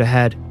entrance appeared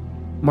ahead.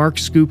 Mark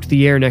scooped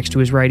the air next to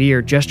his right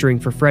ear, gesturing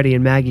for Freddy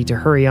and Maggie to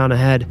hurry on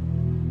ahead.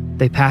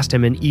 They passed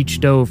him and each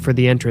dove for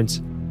the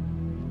entrance.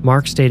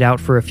 Mark stayed out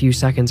for a few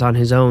seconds on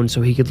his own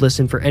so he could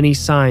listen for any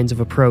signs of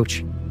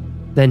approach.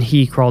 Then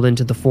he crawled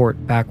into the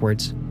fort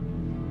backwards.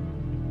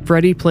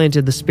 Freddy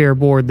planted the spare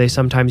board they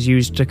sometimes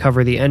used to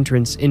cover the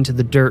entrance into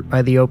the dirt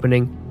by the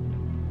opening.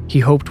 He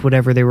hoped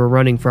whatever they were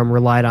running from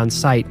relied on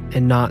sight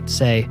and not,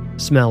 say,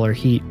 smell or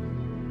heat.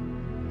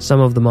 Some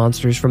of the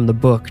monsters from the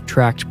book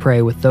tracked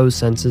prey with those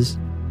senses.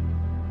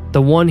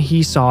 The one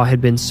he saw had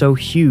been so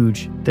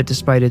huge that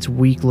despite its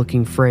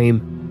weak-looking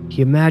frame,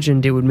 he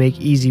imagined it would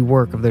make easy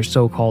work of their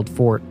so-called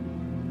fort.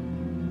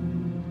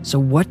 "So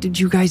what did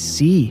you guys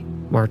see?"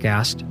 Mark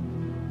asked.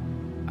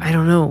 "I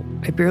don't know.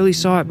 I barely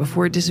saw it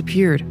before it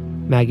disappeared,"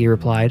 Maggie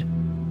replied.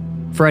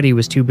 Freddy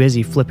was too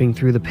busy flipping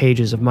through the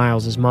pages of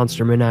Miles's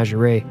Monster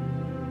Menagerie.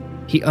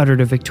 He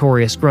uttered a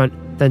victorious grunt,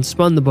 then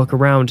spun the book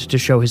around to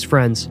show his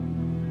friends.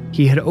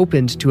 He had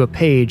opened to a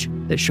page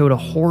that showed a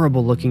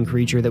horrible-looking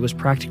creature that was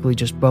practically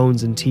just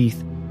bones and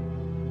teeth.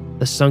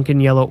 The sunken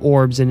yellow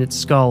orbs in its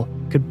skull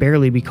could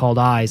barely be called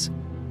eyes,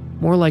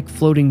 more like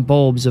floating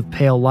bulbs of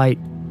pale light.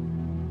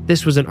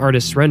 This was an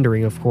artist's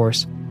rendering, of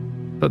course,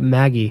 but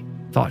Maggie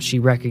thought she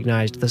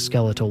recognized the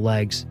skeletal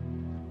legs.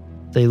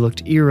 They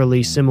looked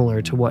eerily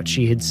similar to what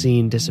she had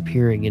seen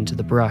disappearing into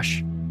the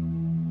brush.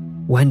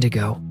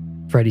 "Wendigo,"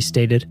 Freddy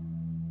stated.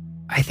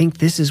 "I think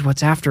this is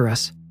what's after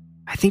us.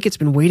 I think it's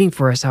been waiting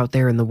for us out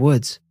there in the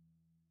woods."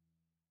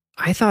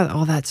 "I thought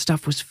all that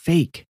stuff was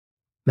fake,"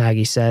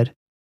 Maggie said.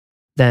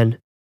 Then,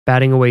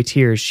 batting away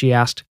tears, she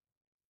asked,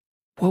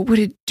 "What would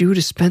it do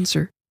to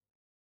Spencer?"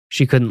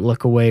 She couldn't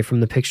look away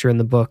from the picture in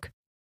the book.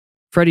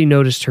 Freddy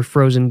noticed her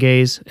frozen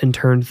gaze and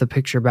turned the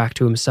picture back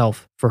to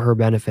himself for her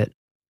benefit.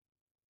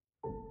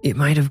 "It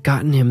might have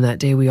gotten him that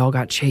day we all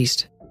got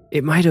chased.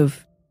 It might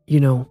have,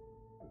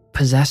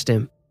 possessed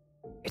him.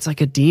 It's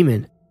like a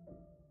demon.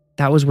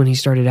 That was when he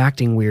started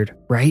acting weird,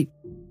 right?"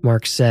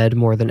 Mark said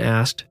more than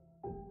asked.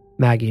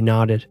 Maggie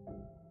nodded.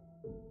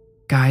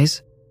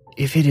 "Guys,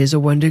 if it is a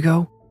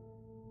Wendigo,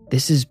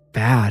 this is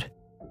bad."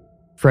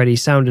 Freddy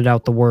sounded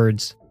out the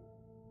words.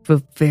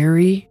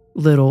 "Very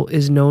little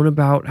is known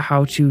about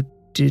how to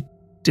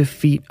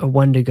defeat a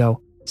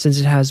Wendigo, since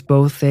it has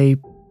both a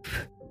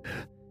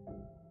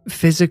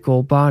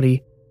physical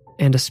body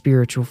and a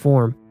spiritual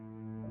form.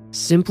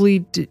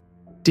 Simply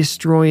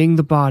destroying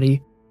the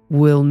body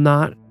will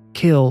not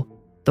kill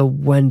the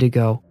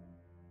Wendigo."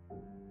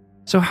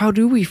 "So how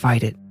do we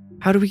fight it?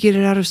 How do we get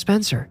it out of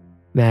Spencer?"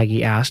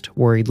 Maggie asked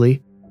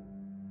worriedly.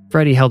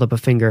 Freddy held up a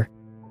finger.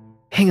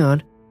 "Hang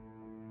on.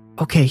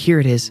 Okay, here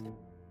it is.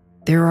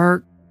 There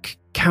are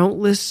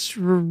countless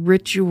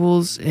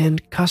rituals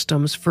and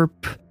customs for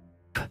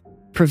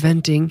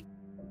preventing...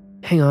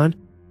 Hang on.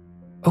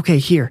 Okay,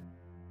 here.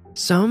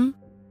 Some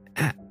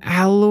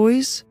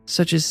alloys,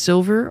 such as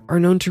silver, are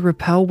known to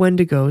repel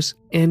Wendigos,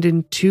 and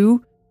in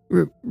 2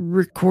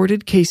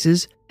 recorded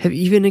cases have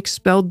even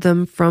expelled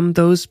them from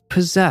those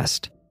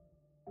possessed."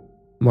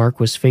 Mark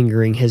was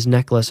fingering his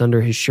necklace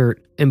under his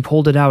shirt and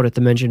pulled it out at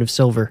the mention of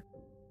silver.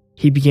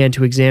 He began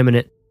to examine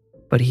it,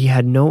 but he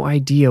had no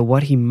idea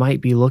what he might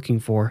be looking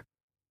for.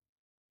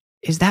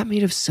 "Is that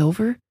made of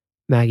silver?"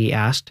 Maggie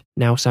asked,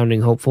 now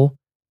sounding hopeful.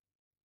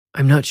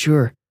 "I'm not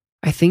sure.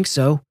 I think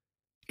so.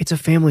 It's a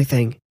family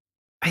thing.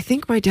 I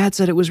think my dad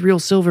said it was real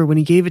silver when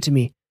he gave it to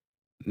me.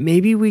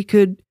 Maybe we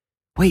could...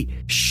 Wait,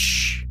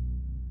 shh!"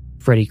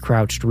 Freddy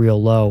crouched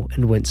real low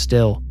and went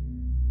still.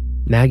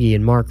 Maggie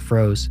and Mark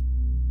froze.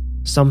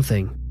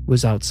 Something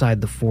was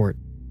outside the fort.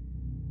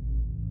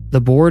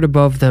 The board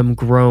above them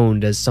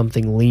groaned as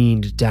something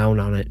leaned down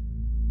on it.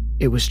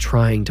 It was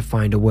trying to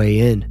find a way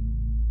in,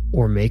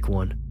 or make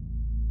one.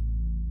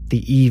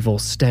 The evil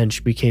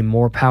stench became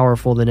more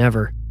powerful than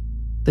ever.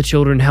 The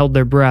children held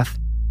their breath,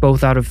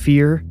 both out of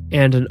fear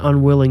and an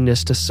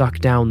unwillingness to suck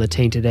down the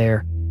tainted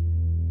air.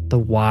 The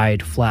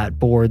wide, flat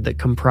board that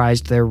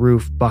comprised their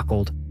roof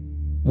buckled.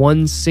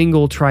 One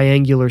single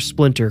triangular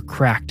splinter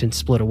cracked and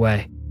split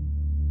away.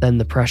 Then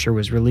the pressure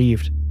was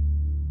relieved.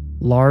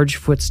 Large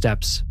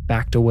footsteps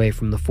backed away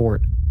from the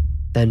fort,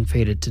 then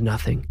faded to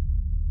nothing.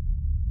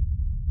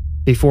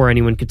 Before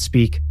anyone could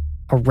speak,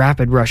 a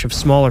rapid rush of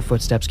smaller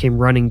footsteps came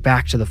running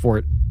back to the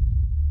fort.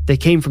 They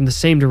came from the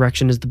same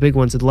direction as the big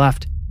ones had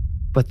left,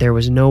 but there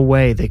was no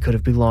way they could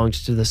have belonged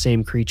to the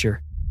same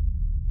creature.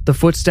 The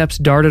footsteps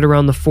darted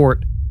around the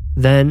fort,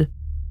 then,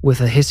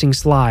 with a hissing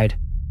slide,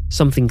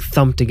 something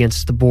thumped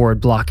against the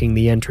board blocking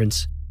the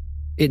entrance.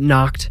 It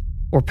knocked,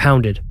 or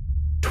pounded,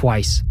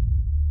 twice,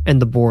 and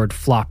the board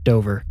flopped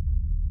over.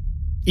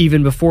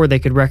 Even before they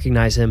could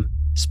recognize him,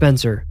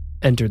 Spencer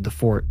entered the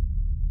fort.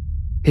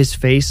 His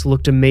face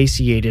looked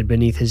emaciated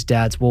beneath his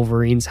dad's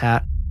Wolverine's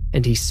hat,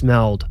 and he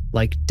smelled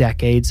like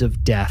decades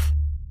of death.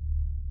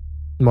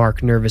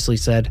 Mark nervously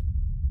said,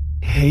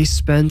 "Hey,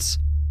 Spence."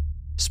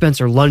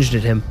 Spencer lunged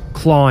at him,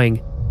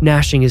 clawing,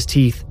 gnashing his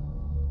teeth.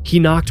 He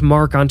knocked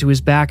Mark onto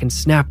his back and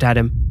snapped at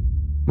him.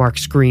 Mark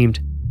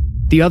screamed.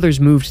 The others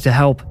moved to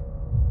help.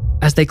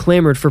 As they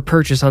clamored for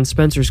purchase on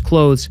Spencer's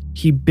clothes,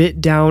 he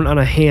bit down on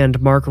a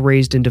hand Mark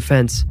raised in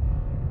defense.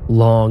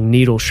 Long,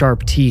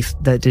 needle-sharp teeth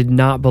that did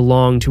not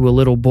belong to a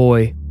little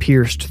boy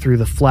pierced through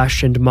the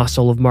flesh and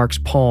muscle of Mark's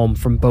palm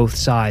from both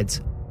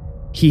sides.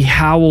 He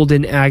howled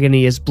in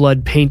agony as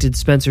blood painted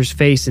Spencer's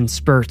face in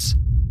spurts.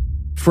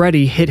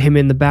 Freddy hit him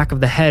in the back of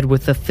the head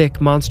with the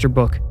thick monster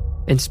book,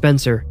 and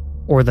Spencer,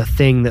 or the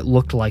thing that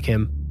looked like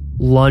him,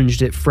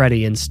 lunged at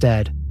Freddy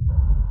instead.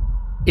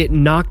 It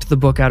knocked the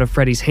book out of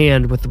Freddy's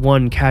hand with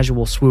one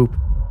casual swoop.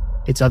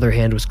 Its other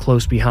hand was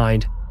close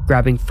behind,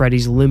 grabbing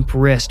Freddy's limp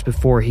wrist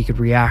before he could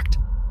react.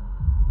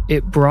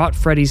 It brought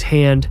Freddy's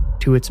hand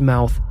to its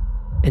mouth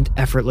and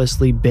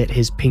effortlessly bit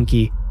his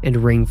pinky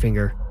and ring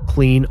finger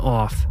clean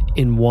off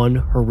in one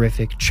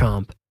horrific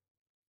chomp.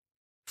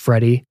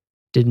 Freddy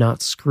did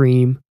not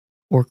scream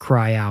or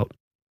cry out.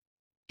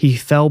 He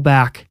fell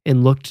back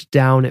and looked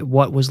down at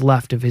what was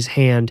left of his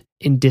hand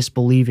in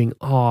disbelieving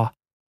awe.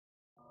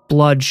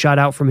 Blood shot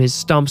out from his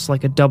stumps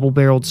like a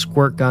double-barreled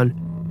squirt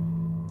gun.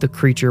 The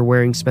creature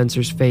wearing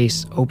Spencer's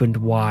face opened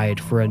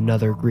wide for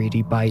another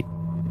greedy bite.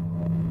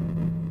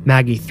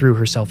 Maggie threw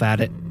herself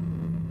at it.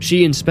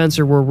 She and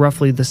Spencer were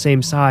roughly the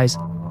same size,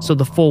 so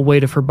the full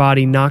weight of her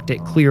body knocked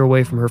it clear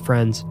away from her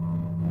friends.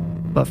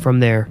 But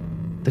from there,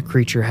 the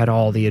creature had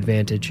all the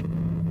advantage.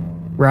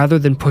 Rather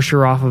than push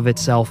her off of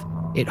itself,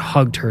 it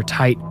hugged her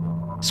tight,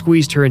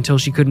 squeezed her until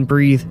she couldn't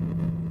breathe.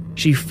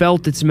 She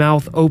felt its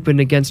mouth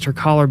open against her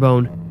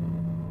collarbone.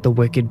 The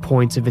wicked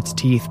points of its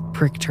teeth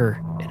pricked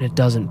her in a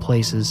dozen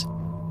places.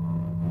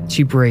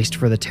 She braced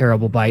for the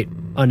terrible bite,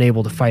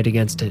 unable to fight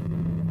against it.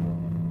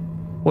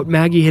 What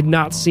Maggie had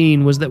not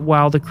seen was that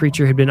while the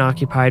creature had been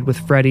occupied with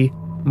Freddy,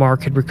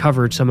 Mark had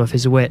recovered some of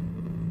his wit.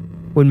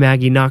 When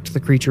Maggie knocked the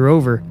creature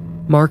over,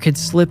 Mark had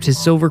slipped his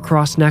silver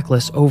cross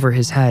necklace over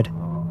his head.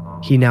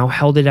 He now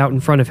held it out in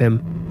front of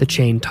him, the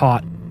chain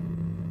taut.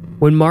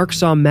 When Mark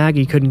saw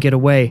Maggie couldn't get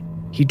away,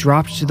 he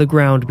dropped to the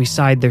ground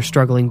beside their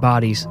struggling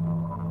bodies.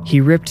 He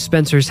ripped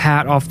Spencer's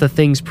hat off the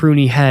thing's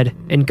pruny head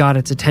and got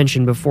its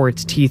attention before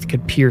its teeth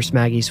could pierce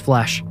Maggie's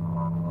flesh.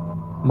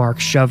 Mark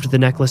shoved the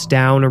necklace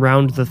down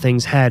around the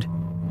thing's head.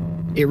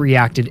 It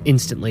reacted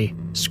instantly,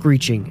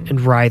 screeching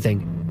and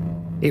writhing.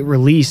 It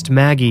released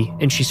Maggie,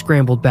 and she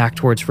scrambled back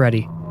towards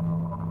Freddy.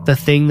 The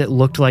thing that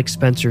looked like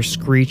Spencer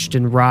screeched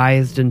and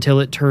writhed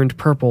until it turned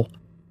purple.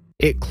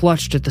 It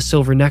clutched at the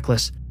silver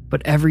necklace,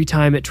 but every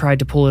time it tried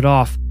to pull it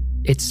off,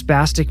 its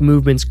spastic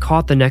movements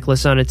caught the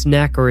necklace on its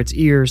neck or its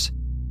ears.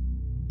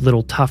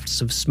 Little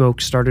tufts of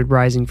smoke started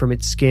rising from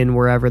its skin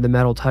wherever the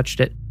metal touched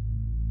it.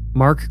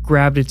 Mark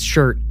grabbed its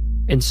shirt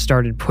and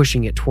started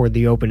pushing it toward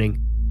the opening.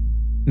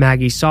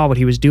 Maggie saw what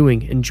he was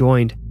doing and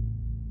joined.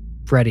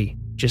 Freddy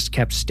just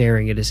kept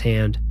staring at his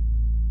hand.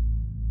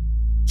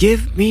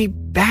 "Give me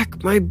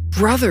back my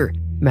brother,"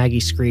 Maggie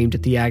screamed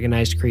at the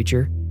agonized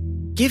creature.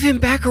 "Give him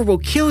back or we'll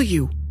kill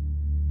you."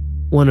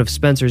 One of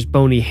Spencer's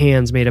bony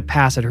hands made a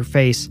pass at her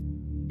face.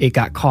 It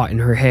got caught in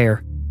her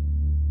hair.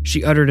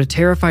 She uttered a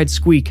terrified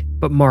squeak,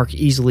 but Mark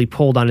easily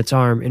pulled on its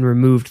arm and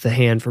removed the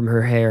hand from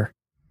her hair.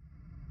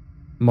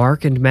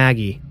 Mark and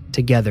Maggie,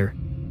 together,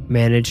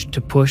 managed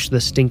to push the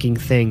stinking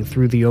thing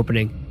through the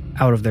opening,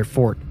 out of their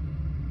fort.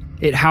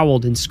 It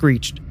howled and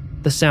screeched,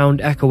 the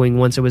sound echoing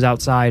once it was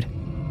outside.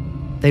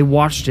 They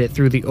watched it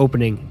through the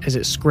opening as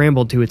it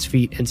scrambled to its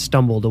feet and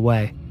stumbled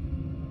away.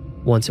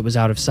 Once it was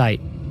out of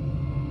sight,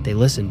 they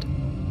listened.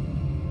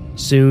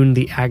 Soon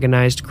the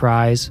agonized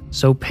cries,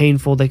 so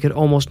painful they could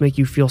almost make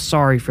you feel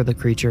sorry for the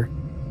creature,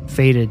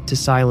 faded to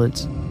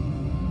silence.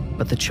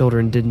 But the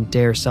children didn't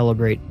dare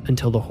celebrate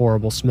until the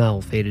horrible smell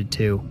faded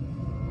too.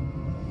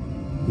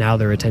 Now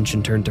their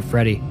attention turned to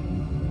Freddy.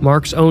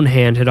 Mark's own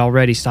hand had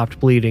already stopped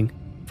bleeding,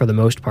 for the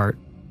most part.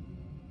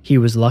 He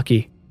was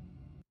lucky.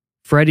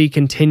 Freddy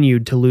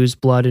continued to lose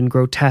blood in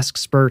grotesque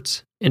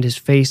spurts, and his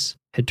face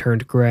had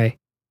turned gray.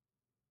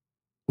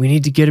 "We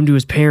need to get him to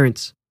his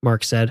parents,"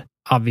 Mark said,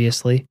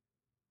 obviously.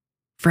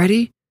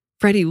 "Freddy?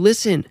 Freddy,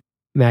 listen,"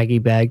 Maggie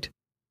begged.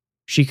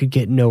 She could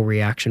get no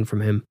reaction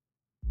from him.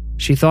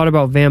 She thought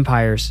about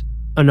vampires,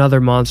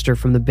 another monster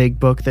from the big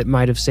book that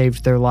might have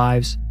saved their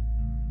lives.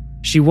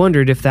 She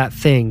wondered if that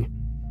thing,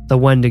 the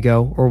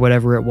Wendigo or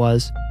whatever it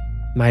was,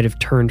 might have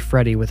turned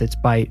Freddy with its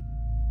bite.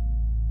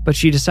 But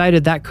she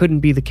decided that couldn't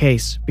be the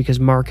case because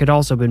Mark had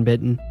also been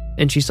bitten,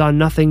 and she saw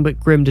nothing but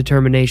grim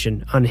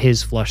determination on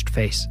his flushed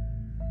face.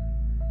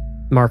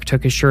 Mark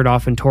took his shirt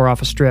off and tore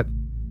off a strip.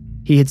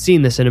 He had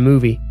seen this in a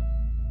movie.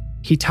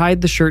 He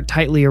tied the shirt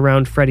tightly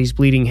around Freddy's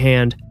bleeding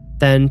hand,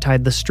 then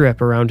tied the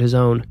strip around his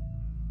own.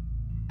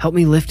 "Help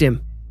me lift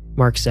him,"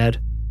 Mark said.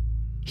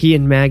 He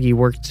and Maggie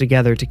worked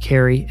together to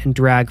carry and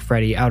drag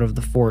Freddy out of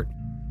the fort.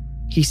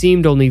 He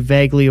seemed only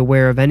vaguely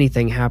aware of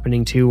anything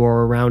happening to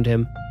or around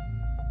him.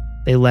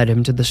 They led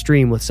him to the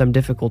stream with some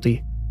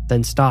difficulty,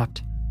 then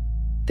stopped.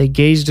 They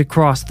gazed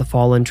across the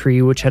fallen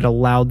tree which had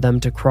allowed them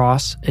to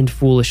cross and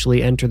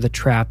foolishly enter the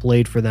trap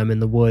laid for them in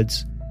the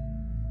woods.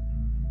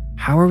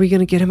 "How are we going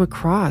to get him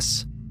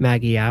across?"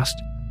 Maggie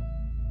asked.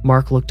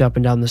 Mark looked up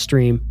and down the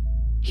stream.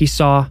 He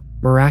saw,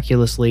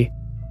 miraculously,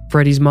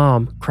 Freddy's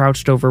mom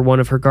crouched over one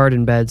of her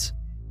garden beds.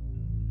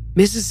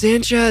 "Mrs.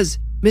 Sanchez!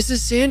 Mrs.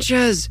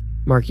 Sanchez!"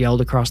 Mark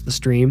yelled across the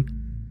stream.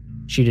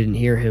 She didn't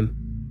hear him.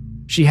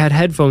 She had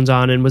headphones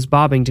on and was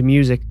bobbing to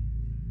music.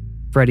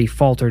 Freddy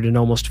faltered and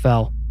almost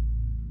fell.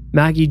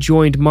 Maggie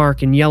joined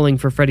Mark in yelling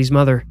for Freddy's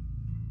mother.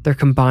 Their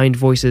combined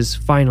voices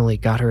finally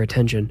got her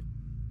attention.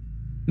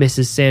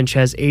 Mrs.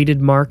 Sanchez aided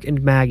Mark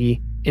and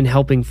Maggie in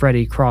helping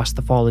Freddy cross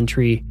the fallen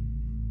tree,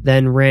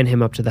 then ran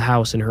him up to the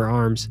house in her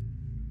arms.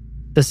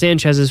 The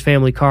Sanchez's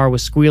family car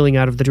was squealing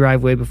out of the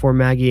driveway before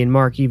Maggie and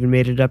Mark even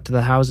made it up to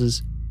the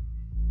houses.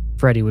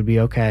 Freddy would be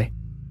okay.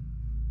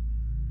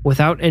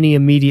 Without any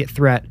immediate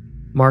threat,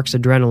 Mark's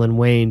adrenaline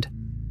waned.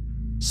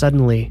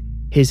 Suddenly,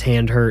 his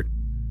hand hurt.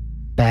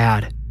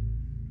 Bad.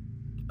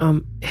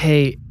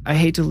 Hey, I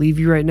hate to leave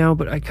you right now,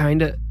 but I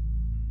kinda...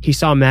 He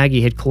saw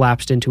Maggie had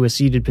collapsed into a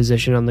seated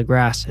position on the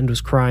grass and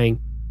was crying.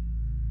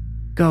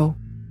 "Go,"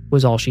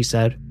 was all she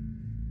said.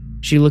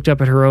 She looked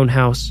up at her own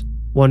house,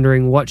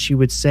 wondering what she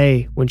would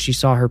say when she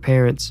saw her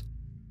parents.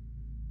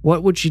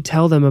 What would she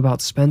tell them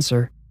about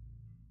Spencer?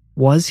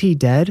 Was he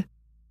dead?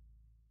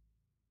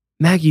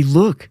 "Maggie,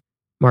 look!"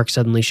 Mark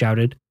suddenly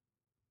shouted.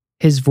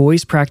 His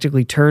voice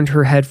practically turned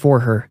her head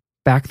for her,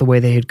 back the way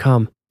they had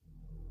come.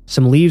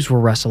 Some leaves were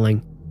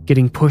rustling,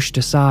 getting pushed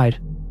aside.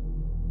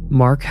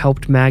 Mark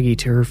helped Maggie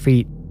to her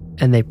feet,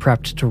 and they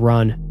prepped to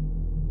run.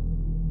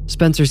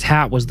 Spencer's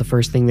hat was the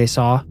first thing they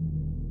saw.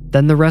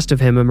 Then the rest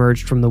of him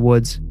emerged from the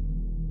woods.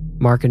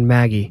 Mark and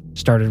Maggie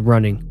started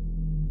running.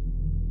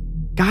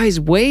 "Guys,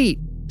 wait!"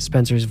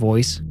 Spencer's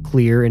voice,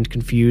 clear and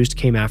confused,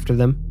 came after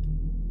them.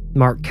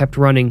 Mark kept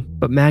running,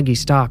 but Maggie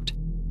stopped.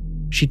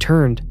 She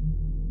turned.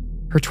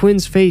 Her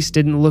twin's face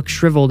didn't look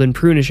shriveled and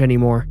prunish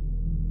anymore.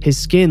 His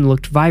skin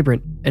looked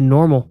vibrant and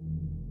normal.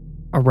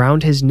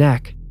 Around his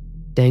neck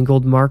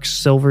dangled Mark's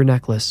silver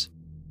necklace.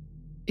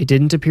 It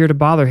didn't appear to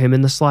bother him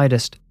in the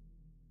slightest.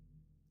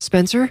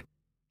 "Spencer,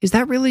 is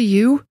that really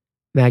you?"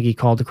 Maggie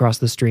called across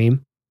the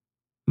stream.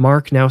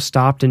 Mark now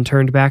stopped and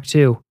turned back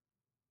too.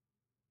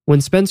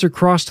 When Spencer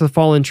crossed the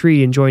fallen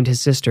tree and joined his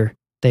sister,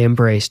 they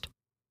embraced.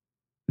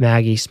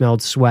 Maggie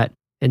smelled sweat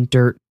and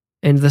dirt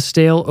and the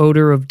stale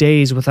odor of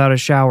days without a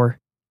shower.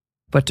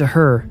 But to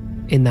her,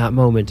 in that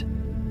moment,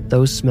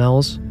 those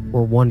smells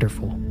were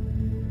wonderful.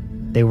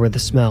 They were the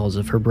smells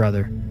of her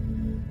brother.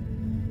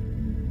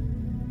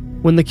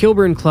 When the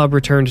Kilburn Club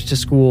returned to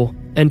school,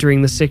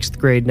 entering the 6th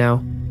grade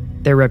now,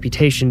 their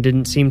reputation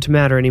didn't seem to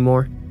matter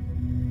anymore.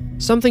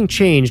 Something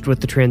changed with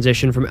the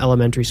transition from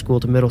elementary school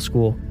to middle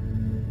school.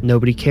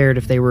 Nobody cared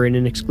if they were in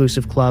an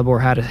exclusive club or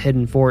had a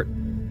hidden fort.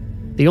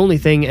 The only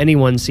thing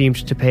anyone seemed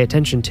to pay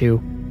attention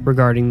to,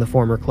 regarding the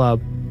former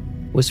club,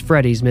 was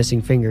Freddy's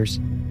missing fingers.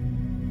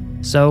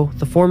 So,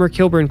 the former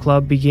Kilburn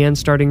Club began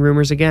starting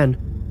rumors again.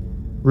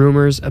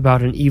 Rumors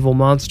about an evil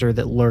monster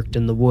that lurked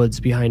in the woods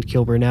behind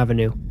Kilburn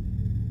Avenue.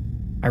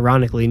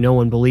 Ironically, no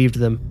one believed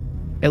them,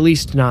 at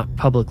least not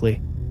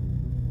publicly.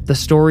 The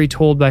story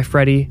told by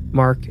Freddy,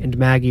 Mark, and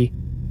Maggie,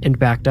 and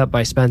backed up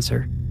by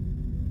Spencer,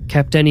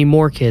 kept any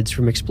more kids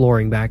from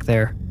exploring back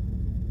there.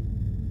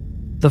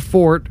 The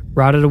fort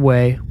rotted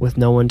away with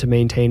no one to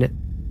maintain it.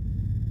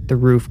 The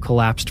roof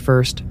collapsed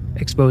first,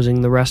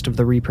 exposing the rest of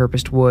the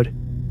repurposed wood.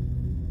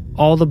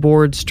 All the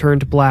boards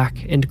turned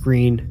black and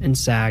green and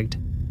sagged.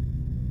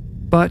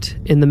 But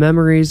in the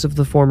memories of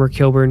the former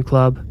Kilburn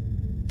Club,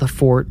 the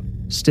fort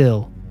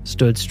still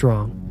stood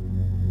strong.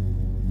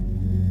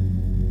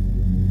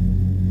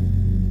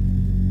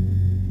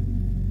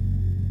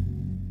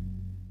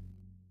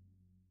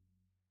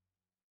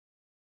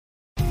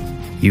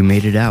 You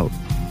made it out.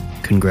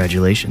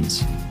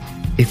 Congratulations.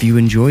 If you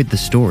enjoyed the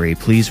story,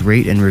 please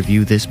rate and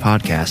review this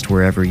podcast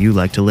wherever you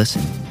like to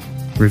listen.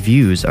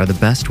 Reviews are the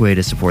best way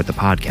to support the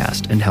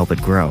podcast and help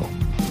it grow.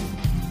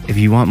 If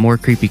you want more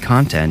creepy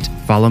content,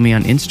 follow me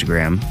on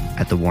Instagram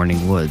at The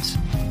Warning Woods.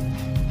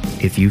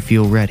 If you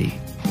feel ready,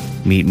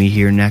 meet me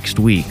here next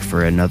week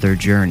for another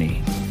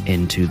journey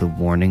into The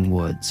Warning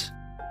Woods.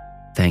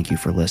 Thank you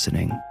for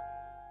listening.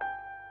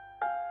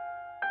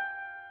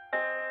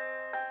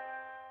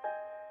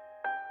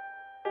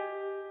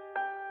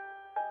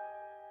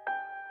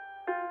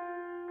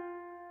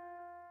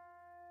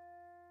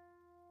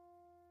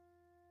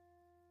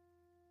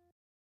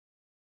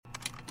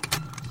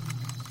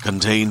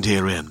 Contained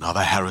herein are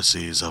the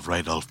heresies of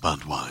Radolf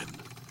Burntwine,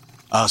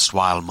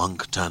 erstwhile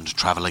monk turned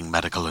traveling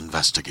medical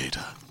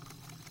investigator.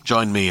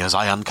 Join me as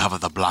I uncover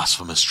the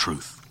blasphemous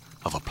truth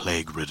of a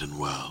plague-ridden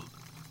world,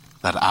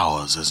 that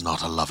ours is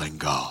not a loving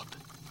God,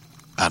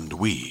 and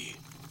we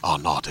are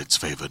not its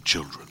favored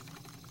children.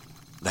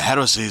 The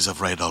heresies of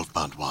Radolf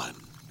Burntwine,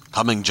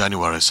 coming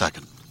January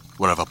 2nd,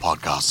 wherever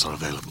podcasts are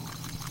available.